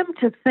freedom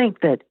to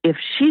think that if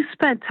she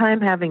spent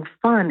time having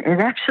fun, it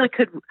actually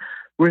could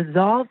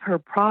resolve her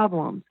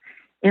problems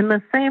in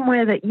the same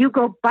way that you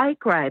go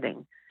bike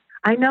riding.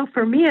 I know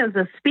for me as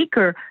a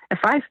speaker, if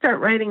I start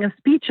writing a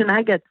speech and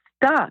I get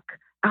stuck,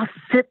 I'll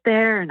sit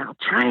there and I'll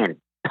try and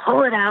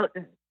pull it out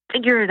and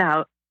figure it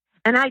out.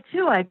 And I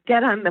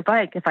get on the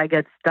bike if I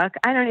get stuck.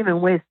 I don't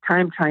even waste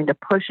time trying to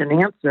push an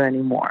answer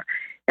anymore.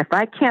 If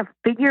I can't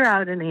figure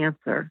out an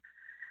answer,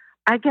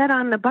 I get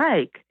on the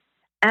bike.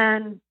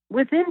 And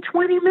within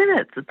 20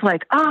 minutes, it's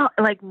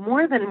like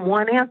more than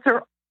one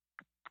answer,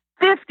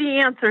 50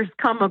 answers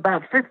come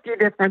about 50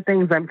 different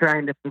things I'm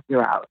trying to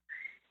figure out.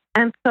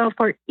 And so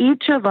for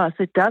each of us,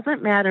 it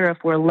doesn't matter if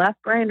we're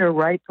left-brained or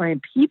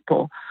right-brained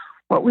people.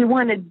 What we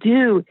want to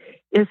do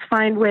is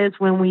find ways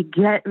when we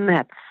get in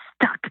that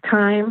stuck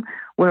time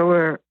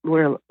where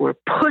we're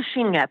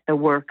pushing at the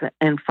work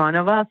in front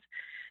of us,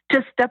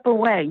 to step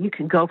away. You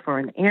can go for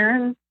an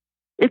errand.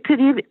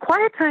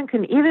 Quiet time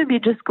can even be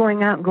just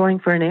going out and going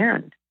for an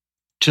errand.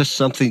 Just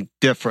something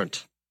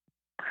different.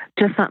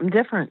 Just something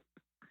different.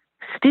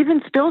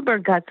 Steven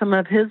Spielberg got some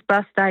of his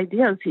best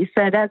ideas. He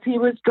said as he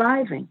was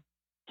driving,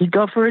 he'd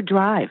go for a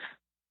drive.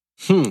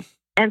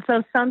 And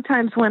so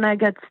sometimes when I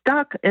get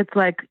stuck, it's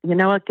like, you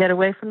know what, get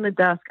away from the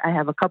desk. I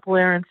have a couple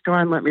errands to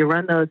run. Let me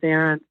run those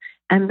errands.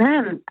 And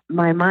then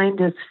my mind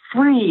is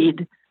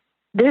freed.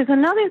 There's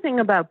another thing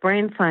about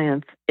brain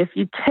science. If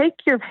you take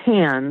your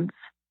hands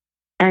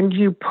and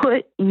you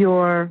put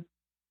your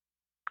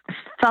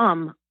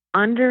thumb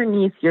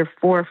underneath your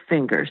four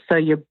fingers, so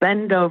you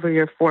bend over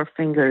your four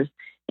fingers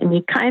and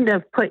you kind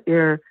of put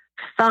your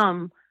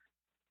thumb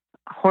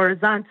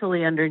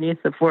horizontally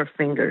underneath the four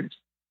fingers,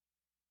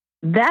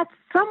 that's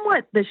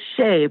somewhat the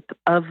shape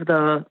of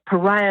the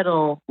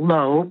parietal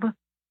lobe,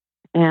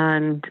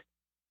 and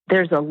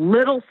there's a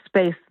little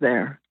space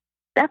there.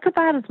 That's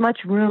about as much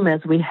room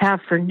as we have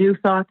for new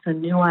thoughts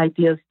and new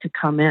ideas to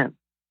come in.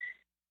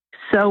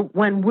 So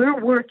when we're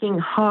working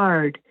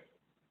hard,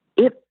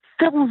 it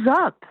fills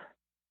up.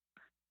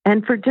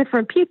 And for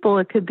different people,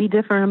 it could be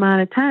different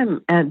amount of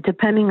time, and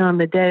depending on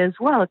the day as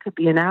well. It could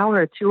be an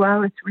hour, 2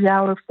 hours, 3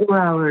 hours, 4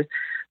 hours.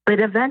 But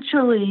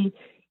eventually,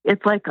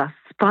 it's like a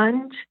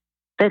sponge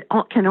that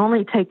can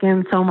only take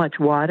in so much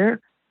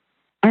water,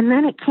 and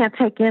then it can't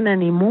take in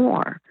any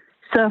more.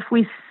 So if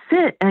we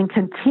sit and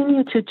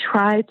continue to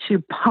try to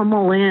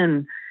pummel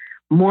in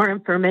more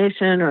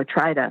information or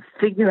try to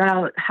figure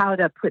out how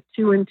to put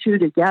two and two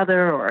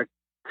together or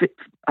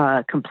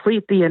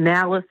complete the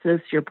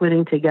analysis you're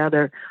putting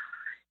together,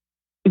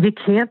 you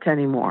can't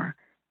anymore.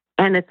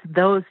 And it's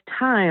those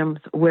times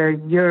where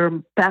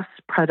your best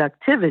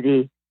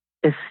productivity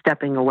is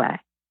stepping away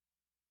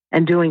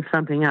and doing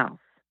something else.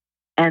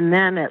 And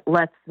then it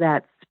lets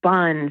that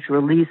sponge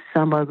release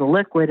some of the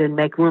liquid and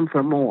make room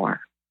for more.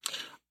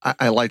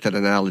 I like that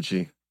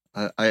analogy.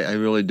 I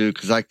really do,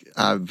 because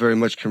I very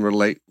much can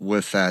relate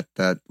with that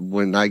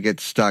when I get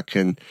stuck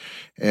in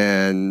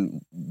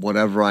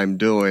whatever I'm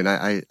doing,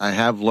 I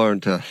have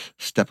learned to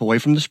step away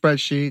from the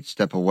spreadsheet,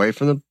 step away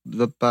from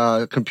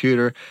the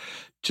computer,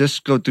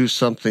 just go do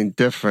something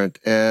different.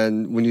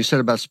 And when you said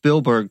about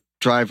Spielberg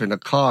driving a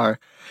car,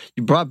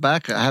 you brought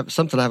back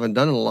something I haven't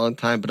done in a long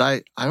time, but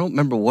I don't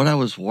remember what I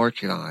was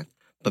working on.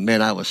 But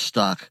man, I was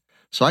stuck.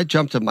 So I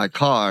jumped in my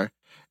car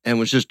and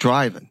was just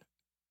driving.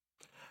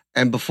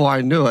 And before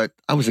I knew it,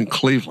 I was in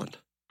Cleveland.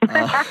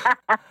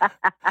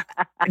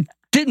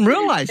 Didn't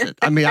realize it.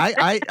 I mean,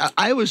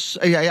 I was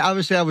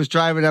obviously I was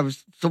driving. I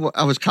was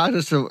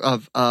cognizant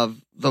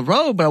of the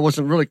road, but I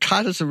wasn't really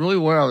cognizant really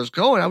where I was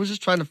going. I was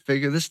just trying to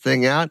figure this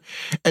thing out,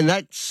 and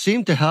that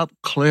seemed to help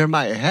clear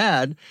my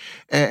head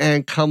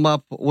and come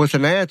up with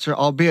an answer.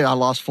 Albeit I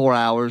lost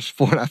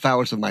 4.5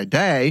 hours of my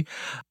day.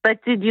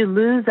 But did you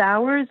lose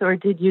hours, or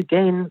did you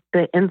gain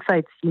the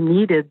insights you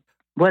needed?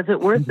 Was it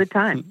worth the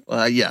time?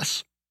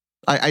 Yes.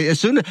 I as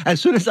soon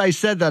as I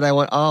said that, I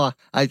went, oh,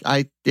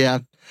 I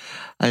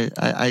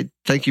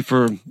thank you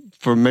for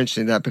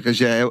mentioning that, because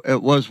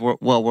it was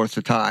well worth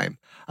the time,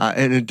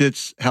 and it did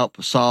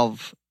help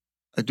solve.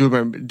 I do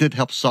remember it did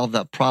help solve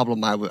that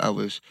problem I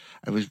was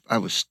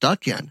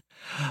stuck in.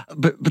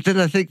 But then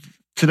I think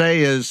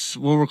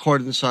we're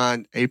recording this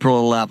on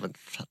April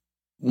 11th.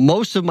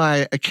 Most of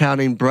my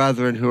accounting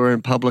brethren who are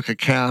in public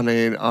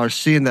accounting are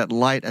seeing that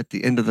light at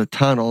the end of the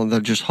tunnel, and they're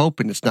just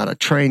hoping it's not a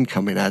train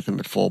coming at them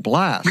at full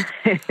blast.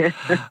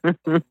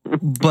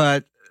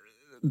 But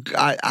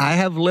I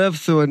have lived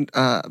through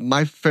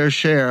my fair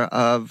share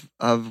of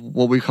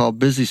what we call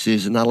busy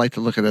season. I like to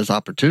look at it as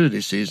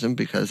opportunity season,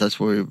 because that's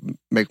where we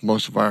make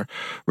most of our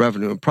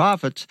revenue and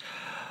profits.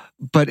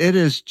 But it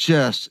is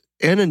just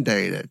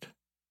inundated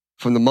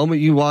from the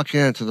moment you walk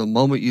in to the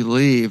moment you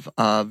leave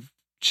of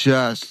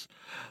just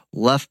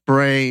left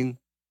brain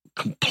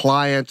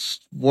compliance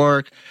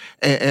work.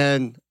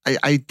 And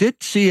I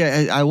did see,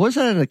 I was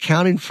at an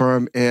accounting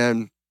firm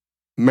in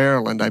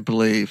Maryland, I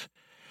believe.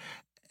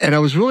 And I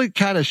was really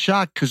kind of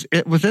shocked, because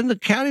within the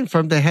accounting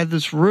firm, they had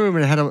this room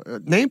and it had a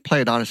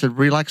nameplate on it. It said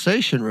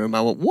relaxation room.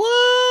 I went,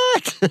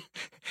 what?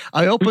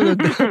 I opened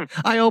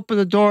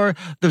the door.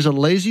 There's a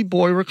lazy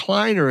boy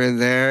recliner in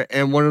there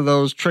and one of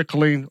those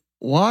trickling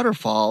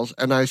waterfalls.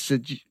 And I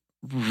said,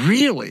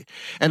 really?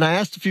 And I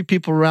asked a few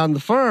people around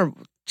the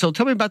firm, so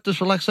tell me about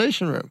this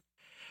relaxation room.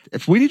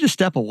 If we need to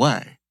step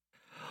away,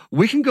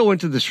 we can go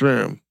into this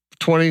room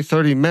 20,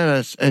 30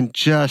 minutes and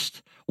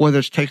just, whether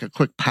it's take a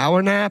quick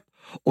power nap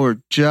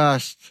or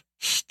just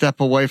step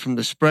away from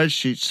the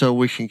spreadsheet so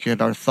we can get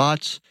our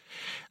thoughts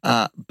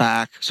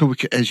back, so we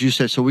can, as you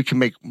said, so we can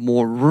make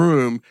more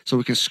room, so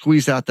we can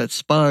squeeze out that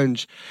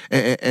sponge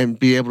and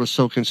be able to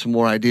soak in some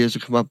more ideas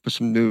and come up with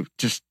some new,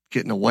 just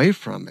getting away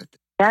from it.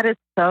 That is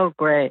so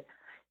great.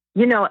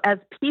 You know, as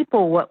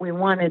people, what we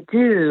want to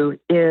do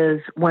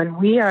is, when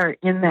we are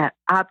in that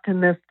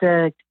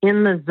optimistic,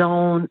 in the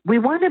zone, we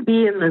want to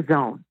be in the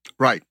zone.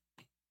 Right.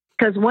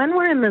 Because when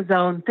we're in the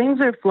zone,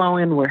 things are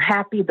flowing, we're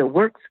happy, the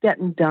work's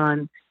getting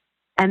done.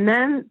 And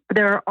then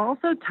there are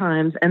also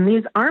times, and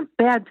these aren't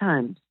bad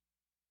times,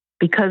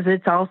 because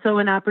it's also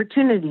an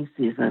opportunity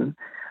season.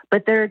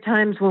 But there are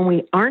times when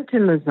we aren't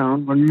in the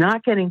zone, we're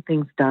not getting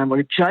things done,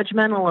 we're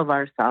judgmental of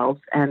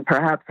ourselves and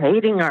perhaps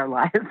hating our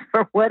lives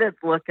for what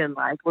it's looking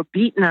like. We're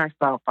beating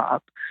ourselves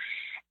up.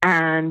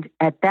 And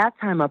at that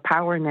time, a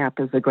power nap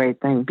is a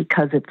great thing,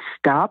 because it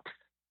stops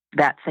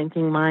that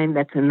thinking mind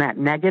that's in that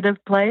negative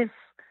place,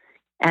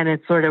 and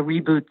it sort of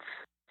reboots.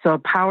 So a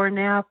power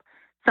nap,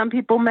 some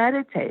people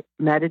meditate.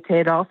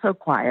 Meditate also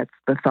quiets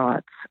the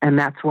thoughts, and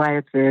that's why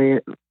it's very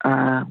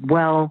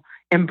well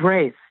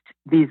embraced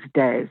these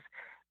days.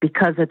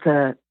 Because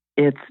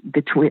it's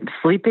between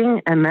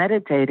sleeping and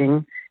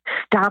meditating,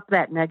 stop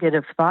that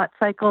negative thought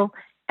cycle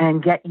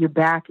and get you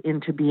back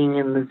into being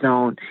in the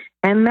zone.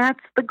 And that's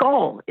the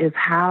goal, is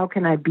how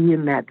can I be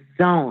in that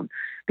zone?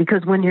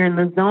 Because when you're in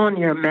the zone,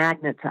 you're a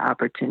magnet to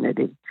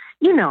opportunity.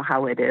 You know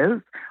how it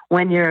is.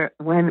 When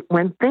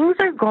things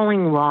are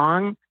going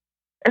wrong,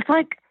 it's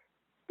like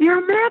you're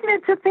a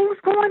magnet to things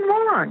going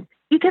wrong.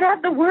 You could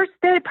have the worst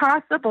day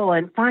possible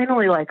and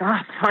finally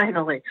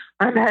finally,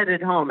 I'm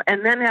headed home,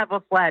 and then have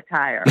a flat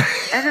tire.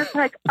 And it's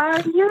like, are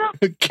you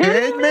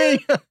kidding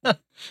me?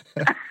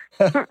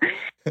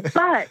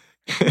 But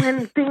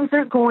when things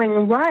are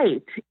going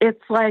right,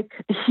 it's like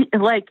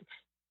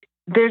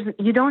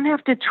you don't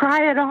have to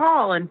try at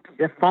all. And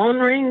the phone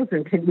rings,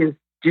 and can you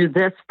do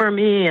this for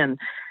me? And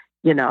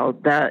you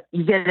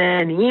get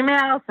an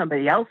email,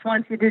 somebody else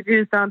wants you to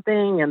do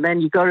something, and then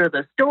you go to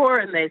the store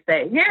and they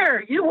say,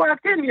 here, you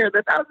walked in, you're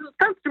the 1,000th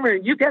customer,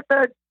 you get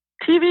the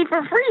TV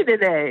for free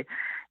today,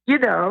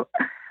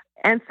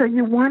 And so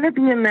you want to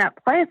be in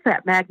that place,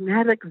 that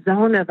magnetic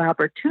zone of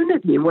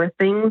opportunity where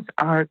things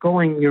are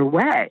going your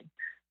way.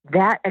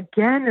 That,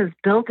 again, is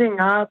building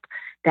up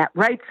that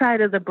right side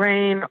of the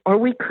brain, or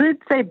we could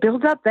say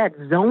build up that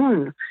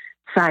zone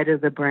side of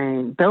the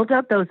brain, build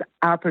up those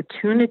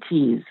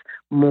opportunities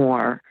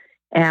more.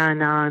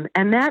 And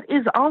that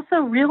is also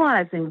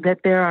realizing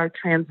that there are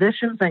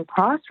transitions and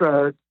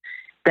crossroads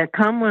that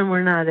come when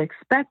we're not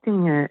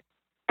expecting it,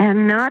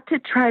 and not to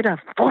try to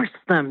force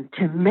them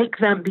to make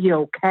them be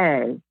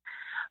okay,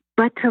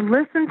 but to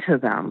listen to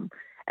them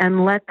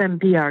and let them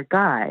be our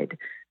guide.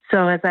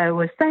 So as I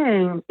was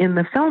saying, in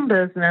the film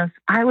business,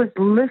 I was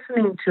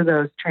listening to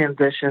those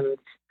transitions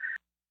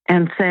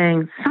and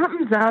saying,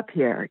 something's up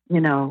here,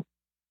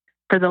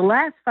 For the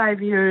last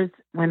 5 years,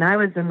 when I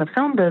was in the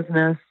film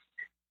business,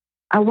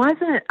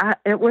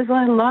 it was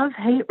a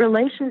love-hate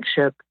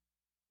relationship,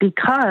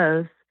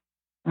 because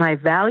my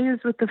values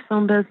with the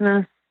film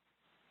business,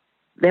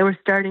 they were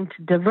starting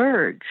to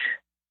diverge.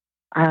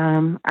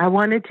 I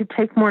wanted to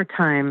take more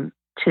time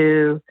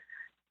to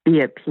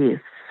be at peace.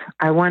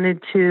 I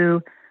wanted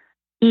to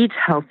eat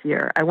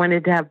healthier. I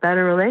wanted to have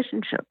better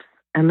relationships.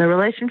 And the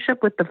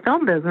relationship with the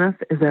film business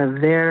is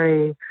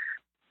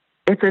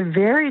it's a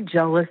very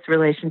jealous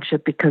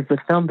relationship because the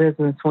film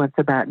business wants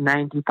about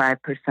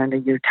 95%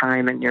 of your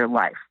time in your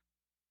life.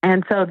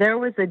 And so there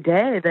was a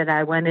day that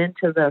I went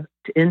into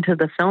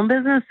the film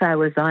business. I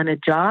was on a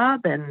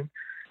job, and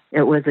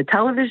it was a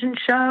television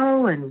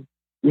show, and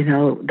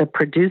the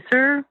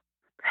producer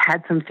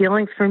had some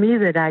feelings for me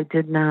that I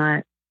did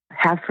not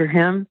have for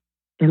him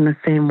in the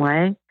same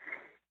way.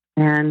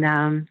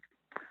 And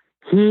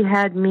he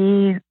had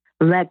me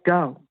let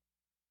go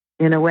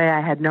in a way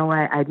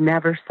I'd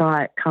never saw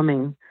it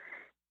coming.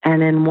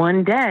 And in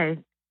one day,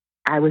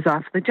 I was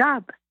off the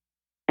job.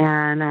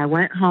 And I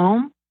went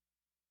home,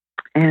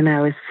 and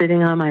I was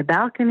sitting on my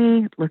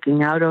balcony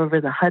looking out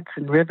over the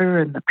Hudson River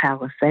and the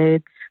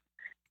Palisades.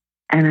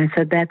 And I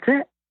said, that's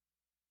it.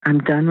 I'm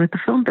done with the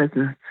film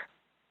business.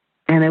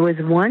 And it was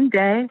one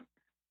day,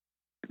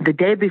 the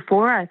day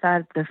before, I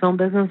thought the film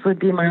business would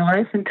be my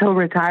life until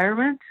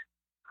retirement.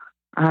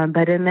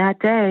 But in that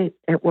day,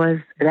 that was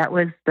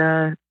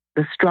the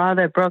straw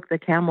that broke the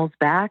camel's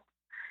back.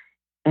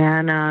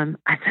 And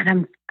I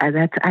said,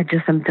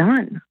 I'm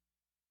done.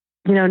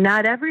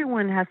 Not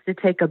everyone has to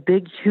take a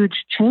big,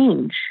 huge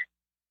change.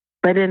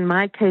 But in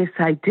my case,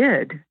 I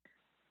did.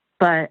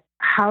 But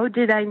how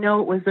did I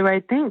know it was the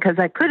right thing? Because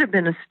I could have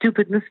been a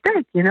stupid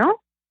mistake, Could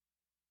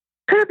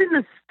have been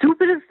the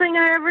stupidest thing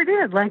I ever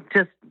did. Like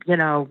just,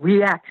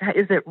 react.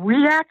 Is it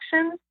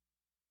reaction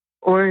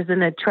or is it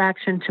an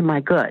attraction to my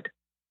good?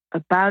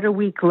 About a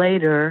week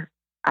later,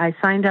 I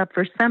signed up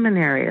for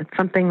seminary. It's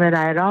something that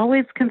I had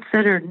always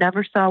considered,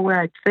 never saw where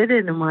I'd fit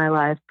in my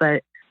life,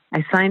 but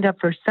I signed up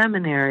for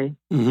seminary.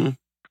 Mm-hmm.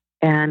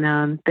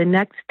 And the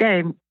next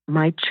day,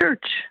 my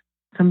church,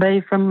 somebody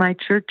from my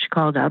church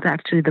called up,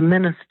 actually the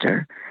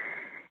minister,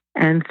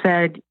 and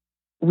said,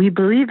 we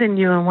believe in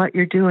you and what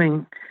you're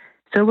doing,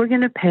 so we're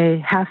going to pay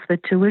half the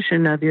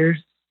tuition of your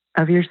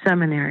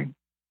seminary.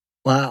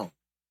 Wow.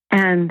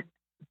 And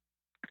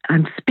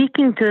I'm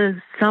speaking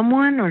to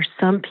someone or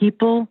some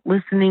people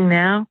listening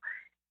now.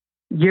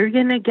 You're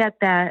going to get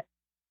that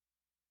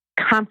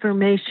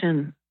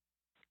confirmation.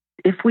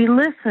 If we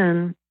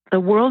listen,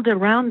 the world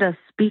around us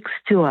speaks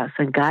to us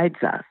and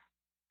guides us.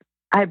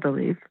 I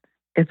believe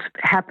it's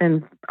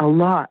happened a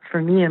lot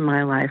for me in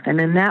my life. And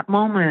in that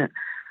moment,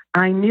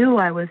 I knew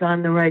I was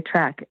on the right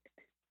track.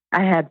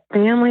 I had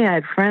family, I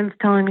had friends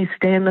telling me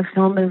stay in the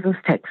film business,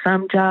 take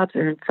some jobs,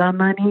 earn some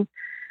money.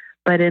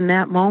 But in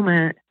that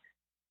moment,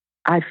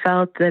 I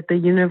felt that the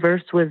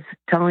universe was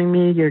telling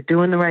me, you're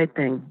doing the right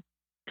thing.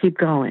 Keep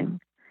going.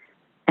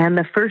 And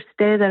the first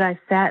day that I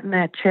sat in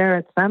that chair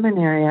at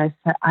seminary,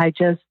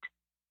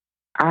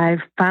 I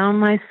found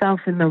myself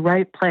in the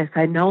right place.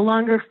 I no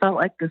longer felt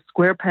like the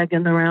square peg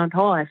in the round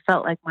hole. I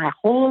felt like my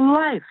whole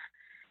life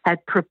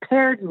had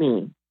prepared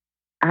me.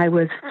 I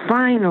was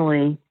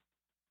finally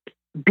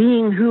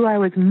being who I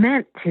was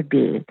meant to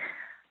be.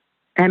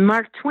 And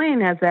Mark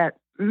Twain has that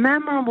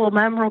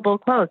memorable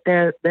quote.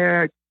 There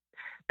are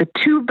the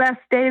two best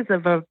days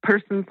of a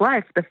person's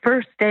life. The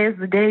first day is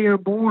the day you're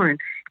born.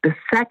 The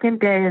second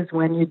day is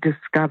when you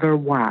discover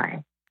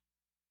why.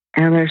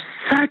 And there's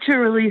such a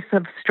release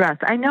of stress.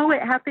 I know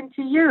it happened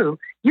to you.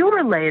 You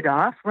were laid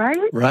off,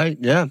 right? Right,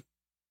 yeah.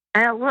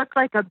 And it looked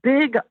like a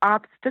big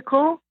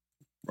obstacle.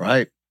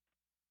 Right.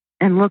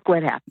 And look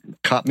what happened.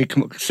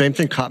 Same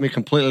thing caught me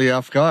completely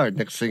off guard.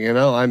 Next thing you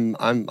know, I'm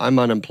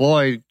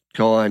unemployed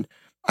going,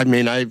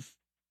 I've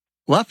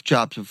left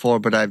jobs before,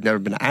 but I've never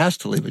been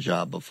asked to leave a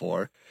job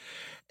before.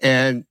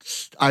 And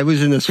I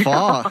was in this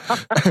fog.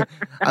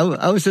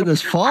 I was in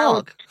this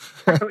fog.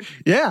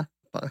 Yeah.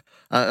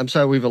 I'm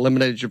sorry, we've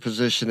eliminated your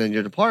position in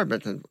your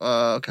department.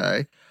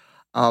 Okay.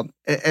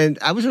 And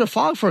I was in a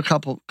fog for a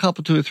couple,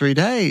 2 or 3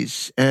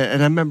 days.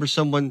 And I remember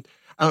someone,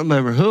 I don't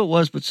remember who it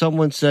was, but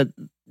someone said,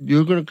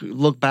 you're going to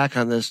look back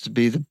on this to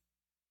be the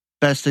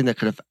best thing that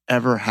could have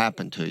ever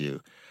happened to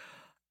you.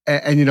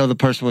 And the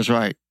person was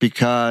right,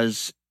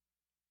 because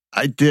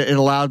it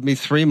allowed me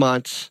 3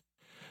 months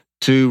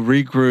to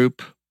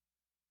regroup,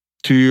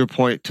 to your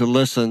point, to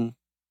listen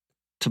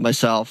to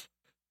myself,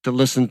 to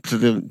listen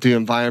to the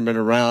environment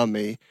around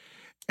me.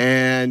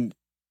 And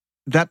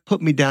that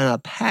put me down a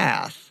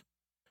path.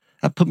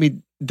 That put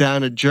me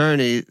down a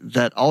journey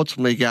that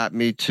ultimately got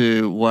me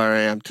to where I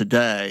am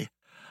today,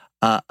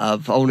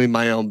 of owning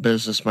my own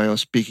business, my own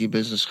speaking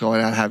business,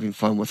 going out having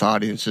fun with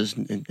audiences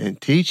and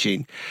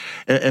teaching.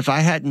 If I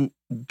hadn't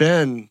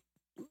been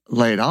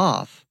laid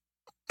off,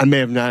 I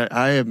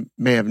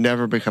may have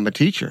never become a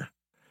teacher.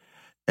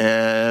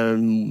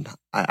 And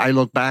I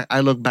look back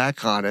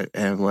on it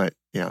and went,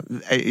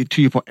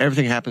 to your point,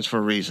 everything happens for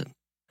a reason.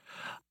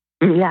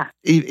 Yeah.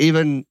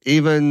 Even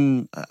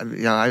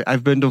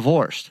I've been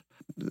divorced.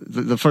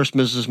 The first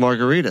Mrs.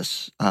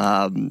 Margaritas,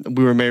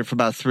 we were married for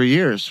about 3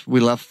 years. We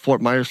left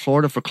Fort Myers,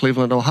 Florida for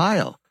Cleveland,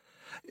 Ohio.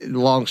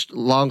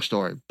 long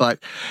story. But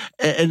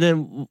and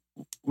then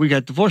we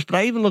got divorced. But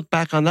I even look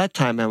back on that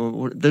time,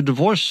 and the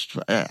divorce,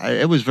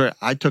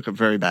 I took it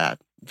very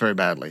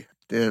badly.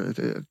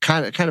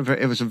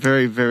 It was a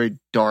very, very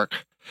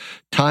dark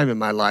time in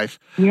my life.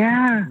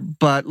 Yeah.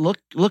 But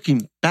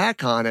looking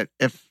back on it,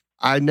 if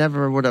I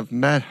never would have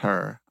met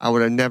her, I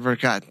would have never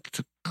gotten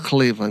to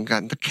Cleveland,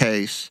 gotten the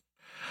case.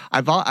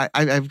 I've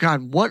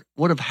gone, what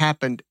would have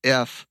happened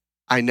if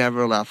I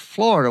never left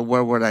Florida?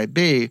 Where would I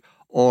be?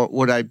 Or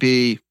would I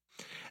be?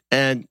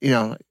 And,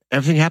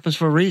 everything happens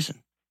for a reason.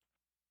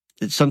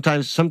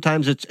 Sometimes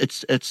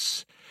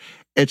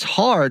it's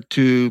hard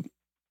to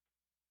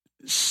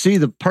see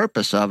the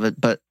purpose of it,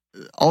 but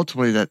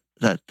ultimately that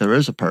there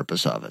is a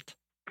purpose of it.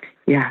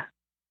 Yeah.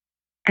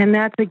 And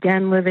that's,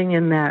 again, living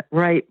in that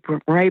right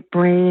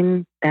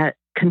brain, that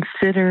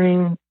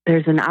considering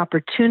there's an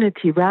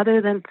opportunity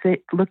rather than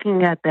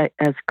looking at that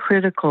as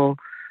critical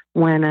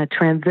when a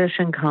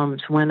transition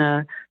comes, when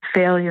a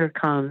failure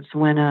comes,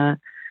 when a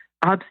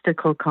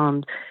obstacle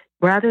comes,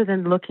 rather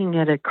than looking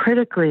at it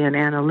critically and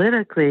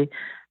analytically,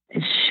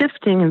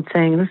 shifting and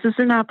saying, this is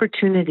an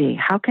opportunity.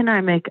 How can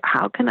I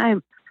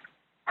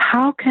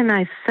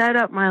set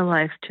up my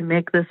life to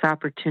make this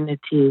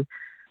opportunity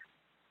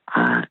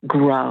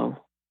grow,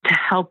 to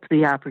help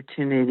the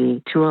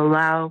opportunity, to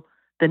allow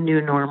the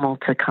new normal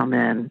to come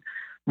in,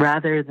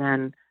 rather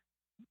than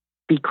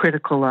be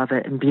critical of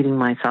it and beating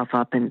myself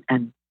up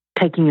and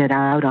taking it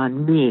out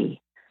on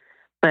me.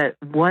 But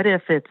what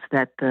if it's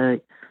that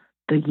the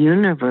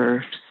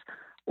universe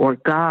or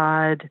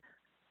God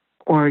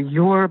or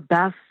your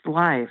best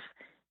life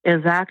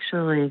is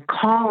actually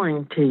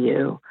calling to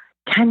you?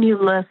 Can you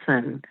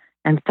listen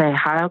and say,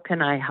 how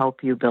can I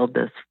help you build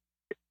this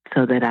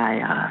so that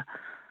I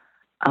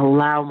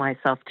allow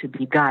myself to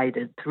be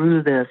guided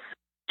through this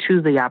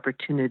to the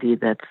opportunity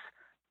that's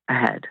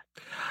ahead?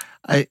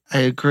 I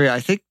agree. I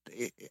think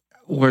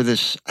where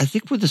this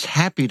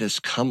happiness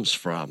comes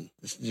from,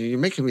 you're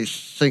making me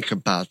think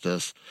about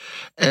this.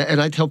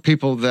 And I tell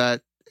people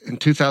that in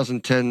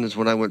 2010 is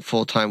when I went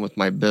full-time with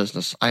my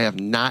business. I have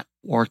not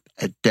worked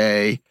a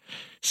day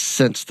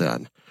since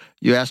then.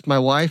 You ask my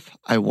wife,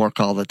 I work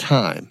all the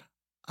time.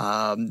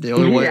 The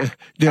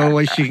only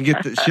way she can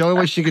get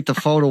the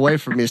phone away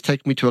from me is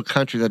take me to a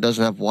country that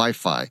doesn't have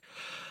Wi-Fi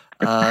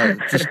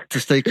to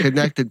stay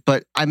connected.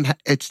 But and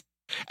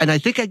I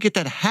think I get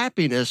that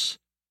happiness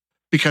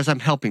because I'm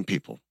helping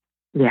people.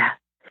 Yeah.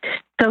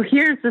 So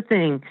here's the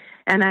thing,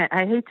 and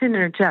I hate to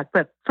interject,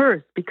 but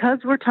first, because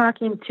we're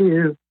talking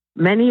to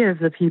many of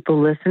the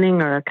people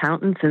listening are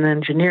accountants and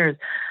engineers,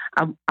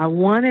 I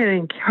want to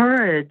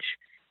encourage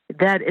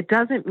that it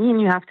doesn't mean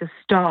you have to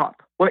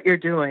stop what you're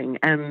doing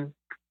and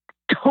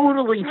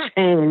totally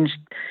change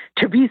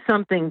to be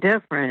something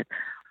different.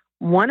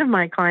 One of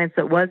my clients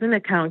that was an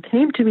accountant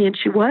came to me and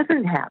she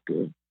wasn't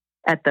happy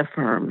at the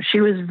firm.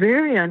 She was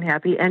very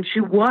unhappy and she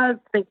was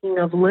thinking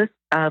of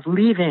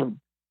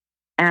leaving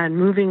and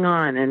moving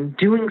on and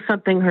doing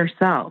something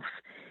herself.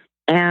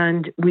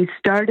 And we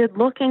started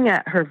looking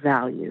at her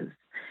values.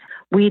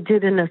 We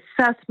did an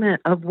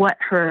assessment of what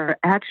her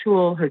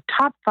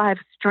top 5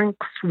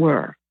 strengths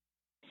were.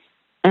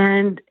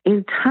 And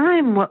in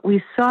time, what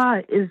we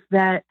saw is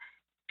that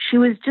she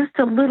was just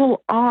a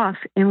little off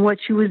in what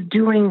she was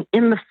doing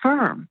in the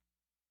firm.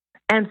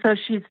 And so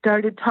she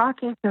started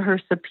talking to her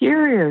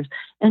superiors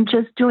and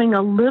just doing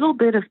a little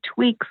bit of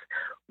tweaks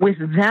with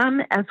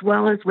them as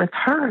well as with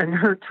her and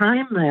her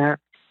time there.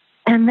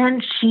 And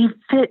then she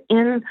fit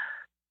in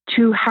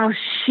to how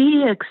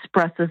she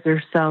expresses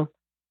herself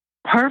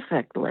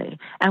perfectly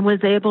and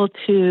was able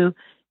to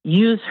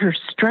use her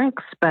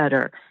strengths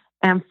better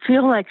and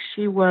feel like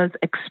she was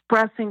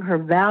expressing her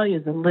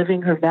values and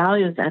living her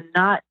values and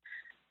not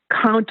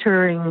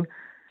countering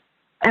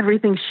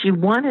everything she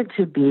wanted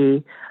to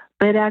be,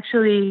 but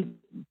actually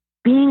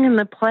being in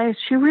the place.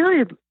 She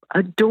really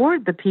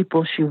adored the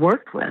people she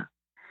worked with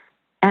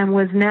and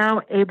was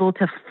now able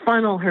to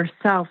funnel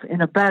herself in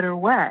a better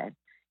way.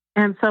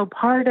 And so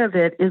part of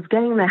it is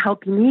getting the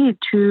help you need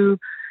to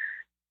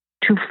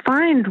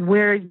find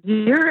where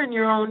you're in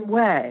your own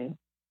way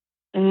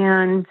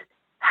and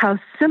how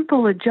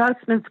simple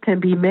adjustments can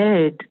be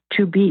made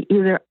to be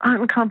either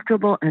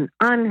uncomfortable and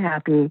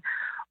unhappy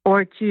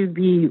or to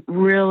be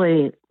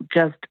really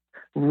just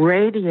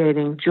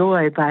radiating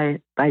joy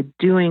by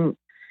doing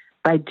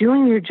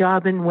your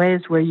job in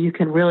ways where you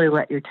can really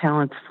let your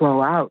talents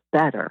flow out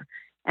better.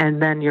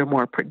 And then you're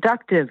more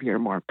productive, you're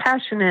more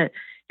passionate,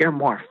 you're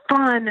more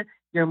fun,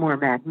 you're more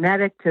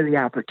magnetic to the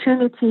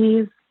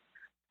opportunities.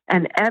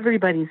 And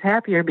everybody's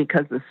happier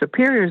because the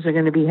superiors are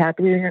going to be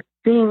happier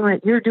seeing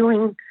that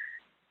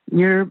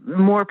you're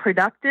more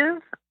productive,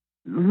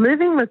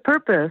 living with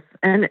purpose.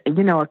 And,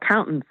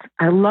 accountants,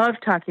 I love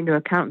talking to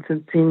accountants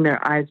and seeing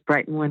their eyes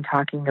brighten when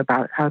talking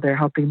about how they're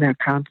helping their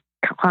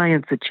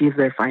clients achieve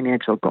their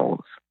financial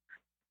goals.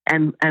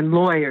 And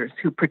lawyers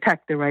who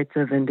protect the rights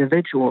of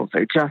individuals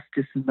or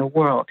justice in the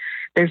world.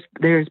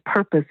 There's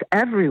purpose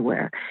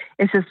everywhere.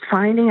 It's just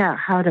finding out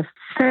how to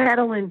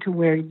settle into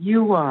where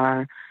you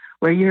are,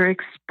 where you're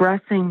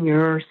expressing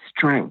your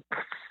strengths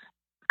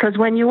Because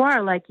when you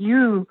are like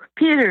you,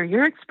 Peter,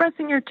 you're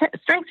expressing your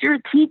strengths. You're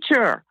a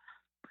teacher.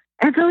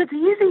 And so it's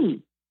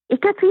easy.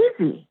 It gets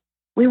easy.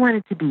 We want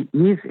it to be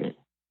easy.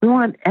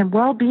 And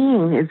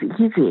well-being is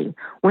easy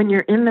when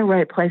you're in the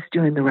right place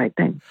doing the right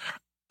thing.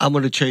 I'm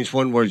going to change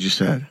one word you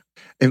said.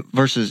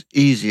 Versus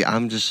easy,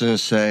 I'm just going to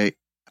say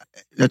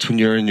that's when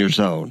you're in your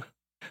zone,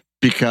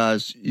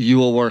 because you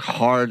will work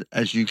hard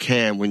as you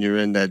can when you're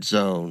in that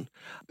zone.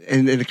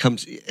 And it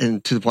comes,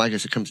 and to the point, I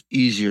guess it comes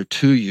easier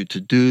to you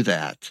to do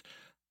that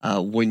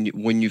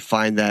when you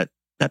find that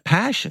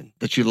passion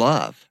that you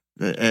love.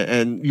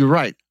 And you're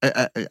right,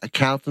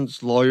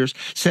 accountants, lawyers,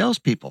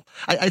 salespeople.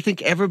 I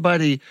think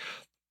everybody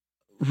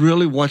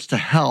really wants to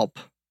help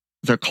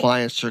their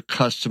clients, their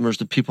customers,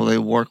 the people they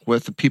work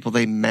with, the people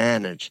they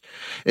manage.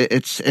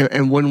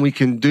 And when we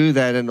can do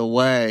that in a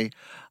way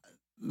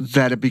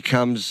that it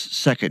becomes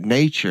second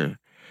nature,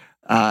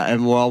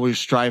 and we're always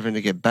striving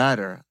to get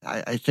better,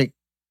 I think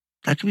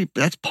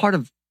that's part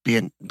of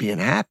being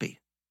happy.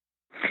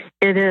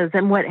 It is.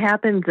 And what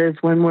happens is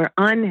when we're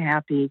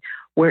unhappy,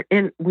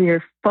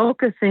 we're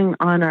focusing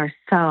on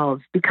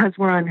ourselves because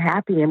we're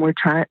unhappy, and we're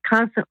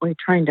constantly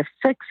trying to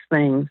fix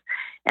things.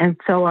 And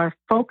so our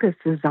focus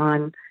is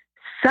on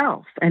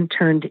self and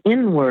turned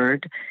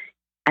inward,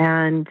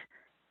 and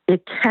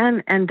it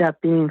can end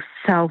up being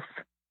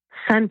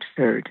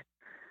self-centered.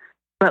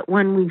 But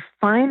when we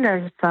find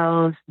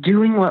ourselves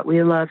doing what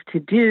we love to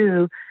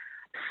do,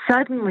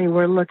 suddenly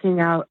we're looking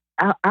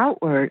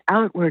outward.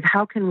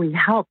 How can we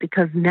help?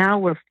 Because now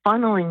we're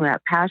funneling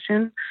that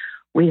passion.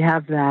 We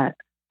have the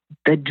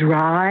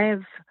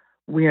drive.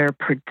 We're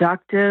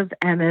productive,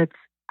 and it's,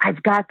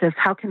 I've got this.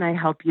 How can I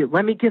help you?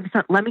 Let me give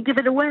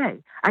it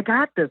away. I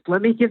got this.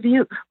 Let me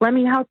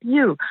help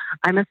you.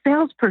 I'm a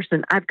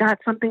salesperson. I've got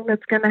something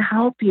that's going to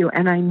help you,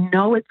 and I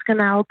know it's going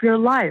to help your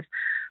life.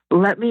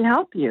 Let me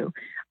help you.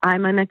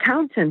 I'm an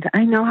accountant.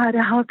 I know how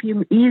to help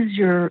you ease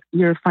your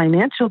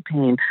financial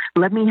pain.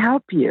 Let me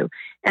help you.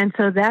 And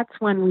so that's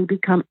when we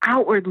become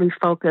outwardly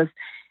focused,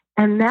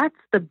 and that's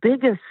the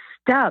biggest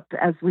step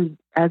as we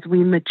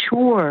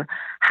mature.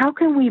 How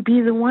can we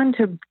be the one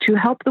to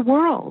help the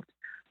world?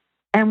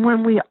 And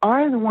when we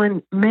are the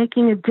one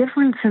making a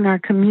difference in our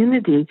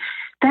community,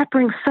 that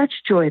brings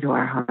such joy to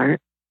our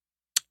heart.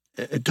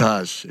 It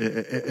does.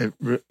 It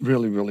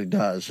really, really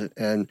does.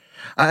 And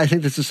I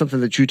think this is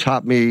something that you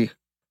taught me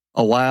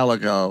a while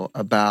ago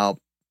about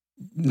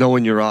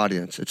knowing your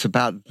audience. It's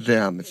about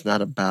them. It's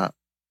not about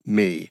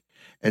me.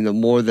 And the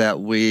more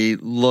that we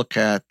look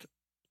at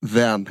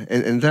them,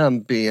 and them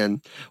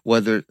being,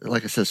 whether,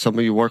 like I said,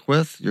 somebody you work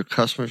with, your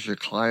customers, your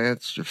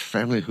clients, your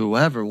family,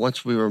 whoever,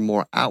 once we were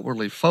more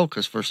outwardly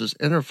focused versus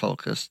inner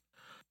focused,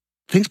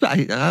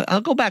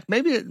 I'll go back.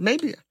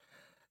 Maybe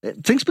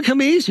things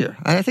become easier.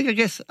 I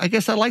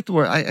guess I like the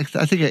word. I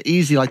think of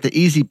easy, like the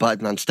easy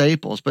button on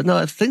Staples. But no,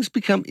 if things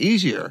become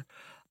easier,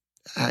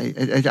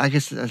 I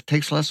guess it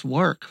takes less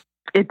work.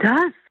 It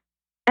does.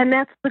 And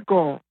that's the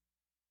goal.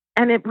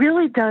 And it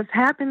really does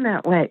happen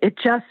that way. It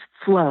just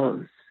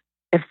flows.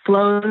 It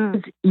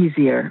flows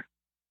easier.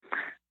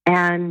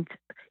 And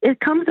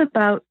it comes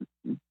about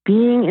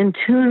being in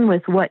tune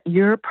with what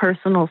your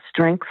personal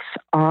strengths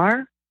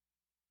are,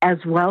 as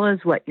well as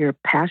what your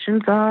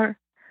passions are,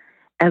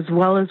 as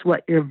well as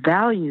what your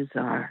values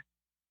are.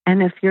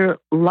 And if your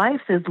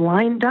life is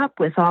lined up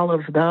with all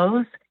of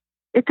those,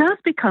 it does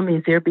become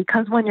easier,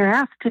 because when you're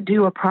asked to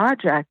do a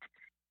project,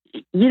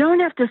 you don't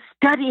have to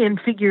study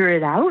and figure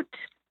it out,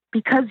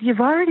 because you've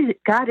already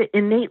got it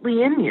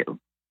innately in you.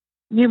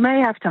 You may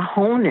have to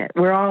hone it.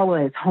 We're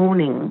always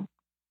honing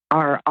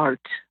our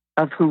art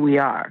of who we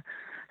are.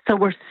 So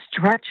we're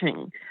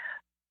stretching.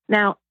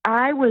 Now,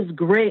 I was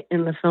great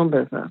in the film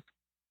business.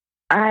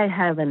 I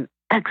have an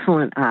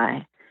excellent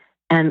eye,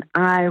 and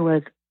I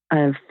was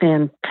a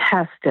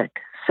fantastic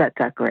set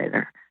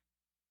decorator.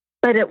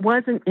 But it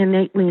wasn't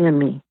innately in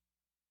me.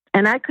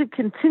 And I could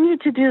continue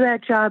to do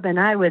that job, and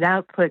I would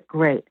output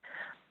great.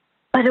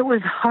 But it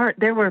was hard.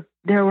 There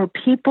were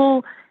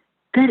people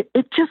that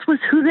it just was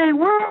who they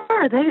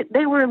were.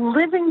 They were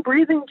living,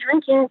 breathing,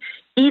 drinking,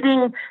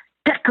 eating,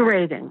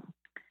 decorating.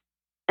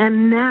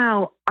 And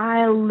now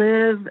I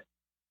live,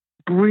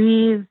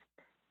 breathe,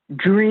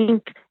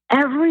 drink.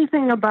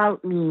 Everything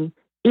about me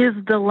is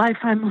the life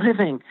I'm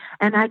living.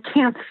 And I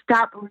can't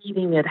stop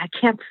reading it. I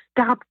can't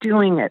stop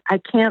doing it. I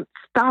can't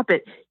stop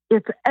it.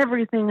 It's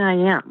everything I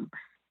am.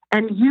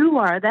 And you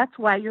are. That's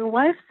why your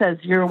wife says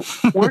you're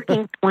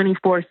working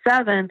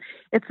 24/7.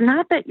 It's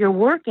not that you're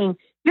working.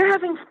 You're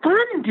having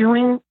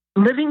fun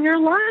living your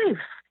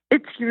life.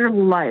 It's your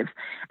life.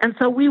 And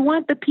so we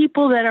want the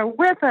people that are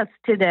with us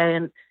today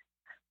and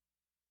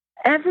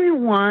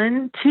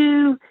everyone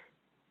to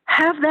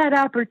have that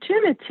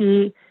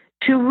opportunity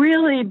to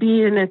really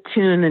be in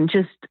attune and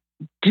just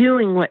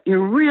doing what you're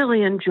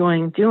really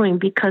enjoying doing,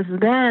 because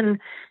then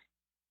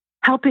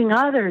helping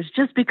others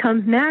just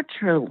becomes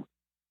natural.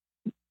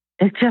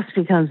 It just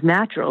becomes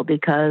natural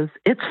because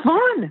it's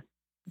fun.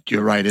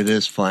 You're right. It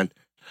is fun.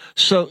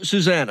 So,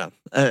 Susanna,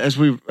 as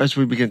we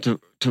begin to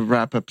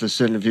wrap up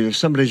this interview, if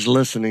somebody's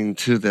listening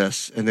to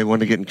this and they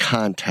want to get in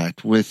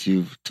contact with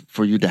you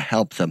for you to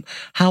help them,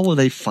 how will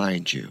they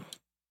find you?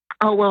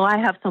 Oh, well, I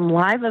have some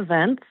live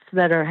events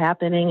that are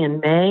happening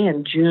in May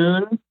and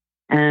June,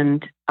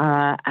 and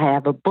I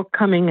have a book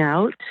coming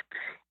out.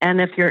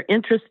 And if you're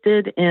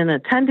interested in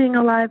attending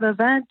a live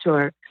event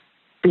or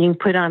being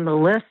put on the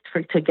list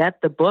to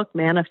get the book,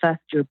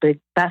 Manifest Your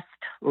Best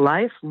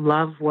Life,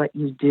 Love What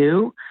You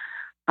Do,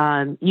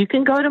 you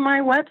can go to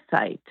my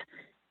website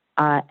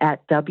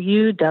at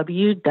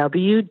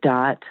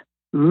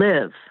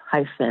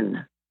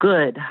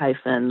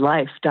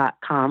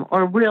www.live-good-life.com,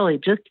 or really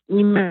just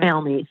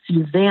email me,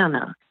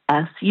 Susanna,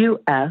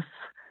 SUSANNA,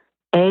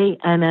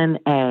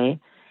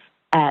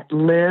 at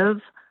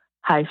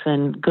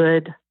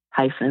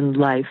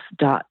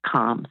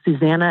live-good-life.com.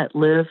 Susanna at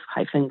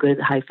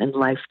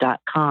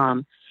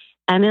live-good-life.com.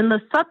 And in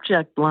the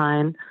subject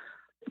line,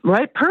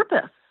 write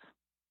purpose.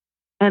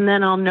 And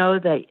then I'll know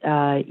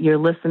that you're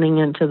listening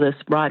into this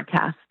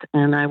broadcast,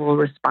 and I will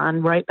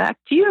respond right back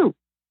to you.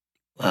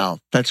 Wow,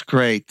 that's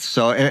great.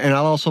 So, and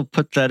I'll also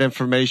put that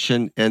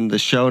information in the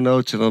show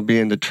notes, and it'll be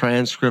in the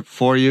transcript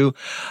for you.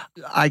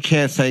 I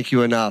can't thank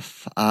you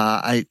enough.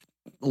 I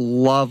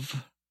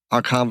love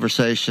our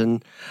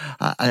conversation.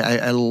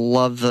 I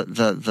love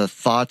the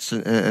thoughts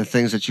and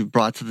things that you've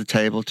brought to the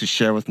table to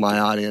share with my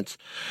audience.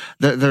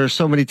 There are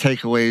so many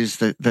takeaways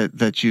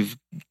that you've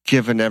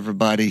given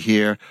everybody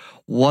here.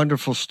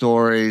 Wonderful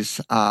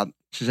stories.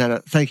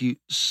 Susanna, thank you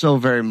so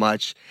very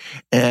much.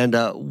 And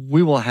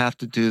we will have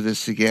to do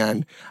this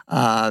again.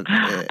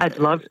 I'd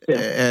love to.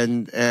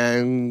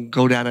 And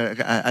go down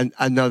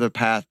another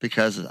path,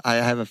 because I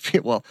have a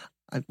feel, well,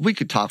 we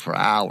could talk for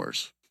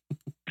hours.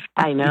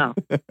 I know.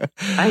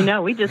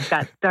 We just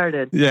got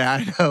started. Yeah,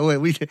 I know.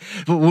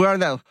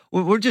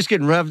 We're just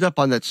getting revved up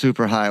on that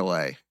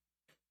superhighway.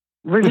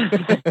 We're just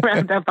getting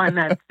revved up on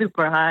that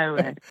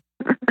superhighway.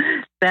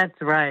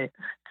 That's right.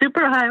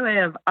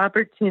 Superhighway of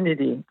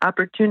opportunity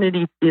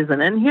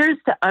season. And here's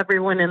to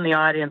everyone in the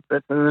audience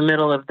that's in the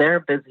middle of their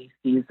busy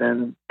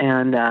season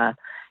and,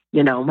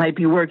 might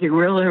be working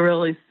really,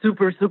 really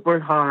super, super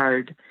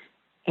hard.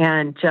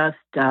 And just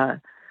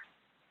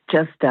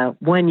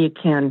when you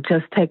can,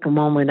 just take a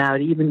moment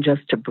out, even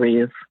just to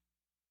breathe.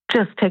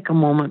 Just take a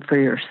moment for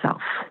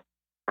yourself,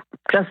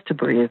 just to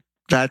breathe.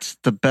 That's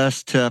the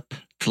best tip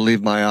to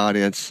leave my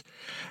audience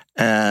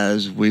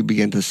as we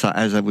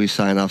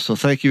sign off. So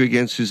thank you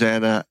again,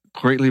 Susanna.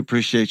 Greatly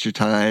appreciate your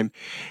time,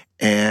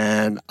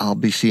 and I'll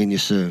be seeing you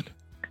soon.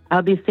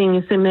 I'll be seeing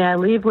you soon. May I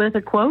leave with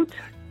a quote?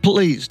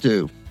 Please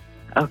do.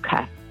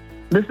 Okay.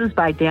 This is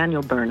by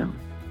Daniel Burnham.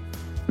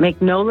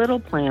 Make no little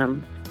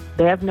plans.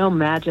 They have no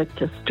magic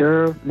to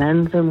stir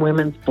men's and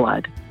women's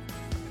blood,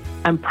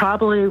 and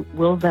probably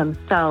will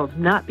themselves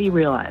not be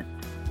realized.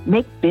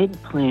 Make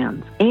big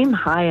plans. Aim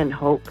high in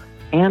hope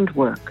and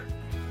work,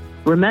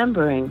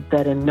 remembering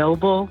that a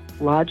noble,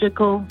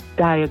 logical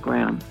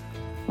diagram,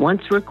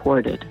 once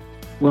recorded,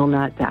 will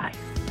not die.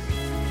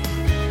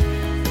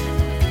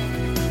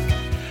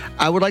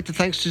 I would like to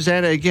thank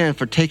Susanna again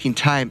for taking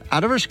time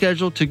out of her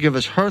schedule to give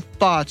us her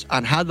thoughts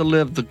on how to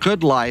live the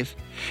good life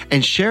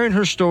and sharing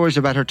her stories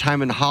about her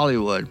time in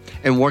Hollywood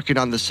and working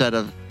on the set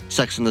of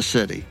Sex and the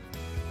City.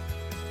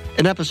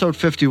 In episode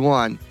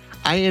 51,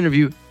 I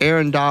interview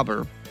Erin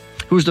Dauber,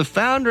 who is the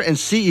founder and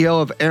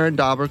CEO of Erin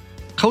Dauber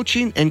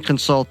Coaching and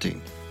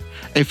Consulting,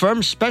 a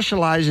firm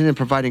specializing in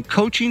providing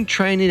coaching,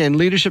 training, and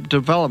leadership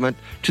development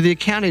to the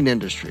accounting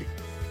industry.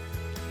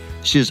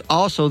 She is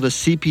also the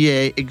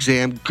CPA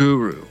exam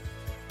guru.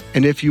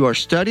 And if you are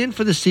studying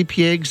for the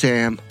CPA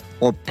exam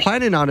or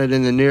planning on it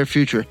in the near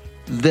future,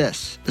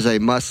 this is a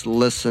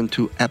must-listen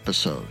to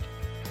episode.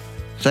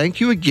 Thank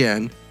you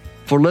again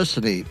for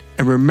listening,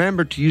 and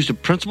remember to use the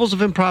principles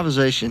of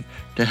improvisation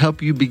to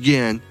help you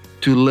begin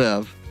to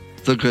live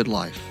the good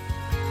life.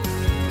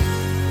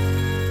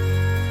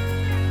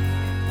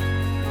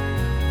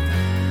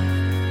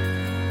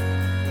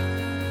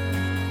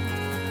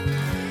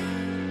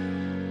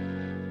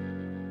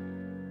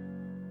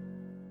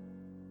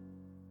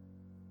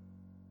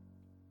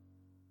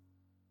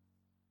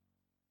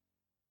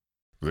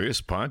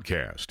 This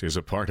podcast is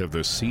a part of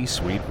the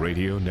C-Suite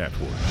Radio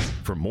Network.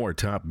 For more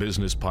top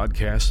business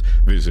podcasts,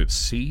 visit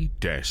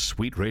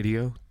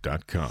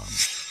c-suiteradio.com.